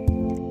time.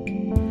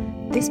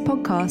 This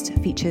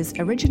podcast features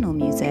original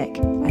music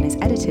and is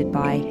edited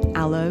by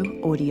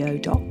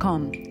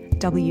alloaudio.com,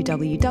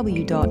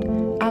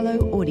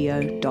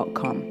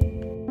 www.alloaudio.com.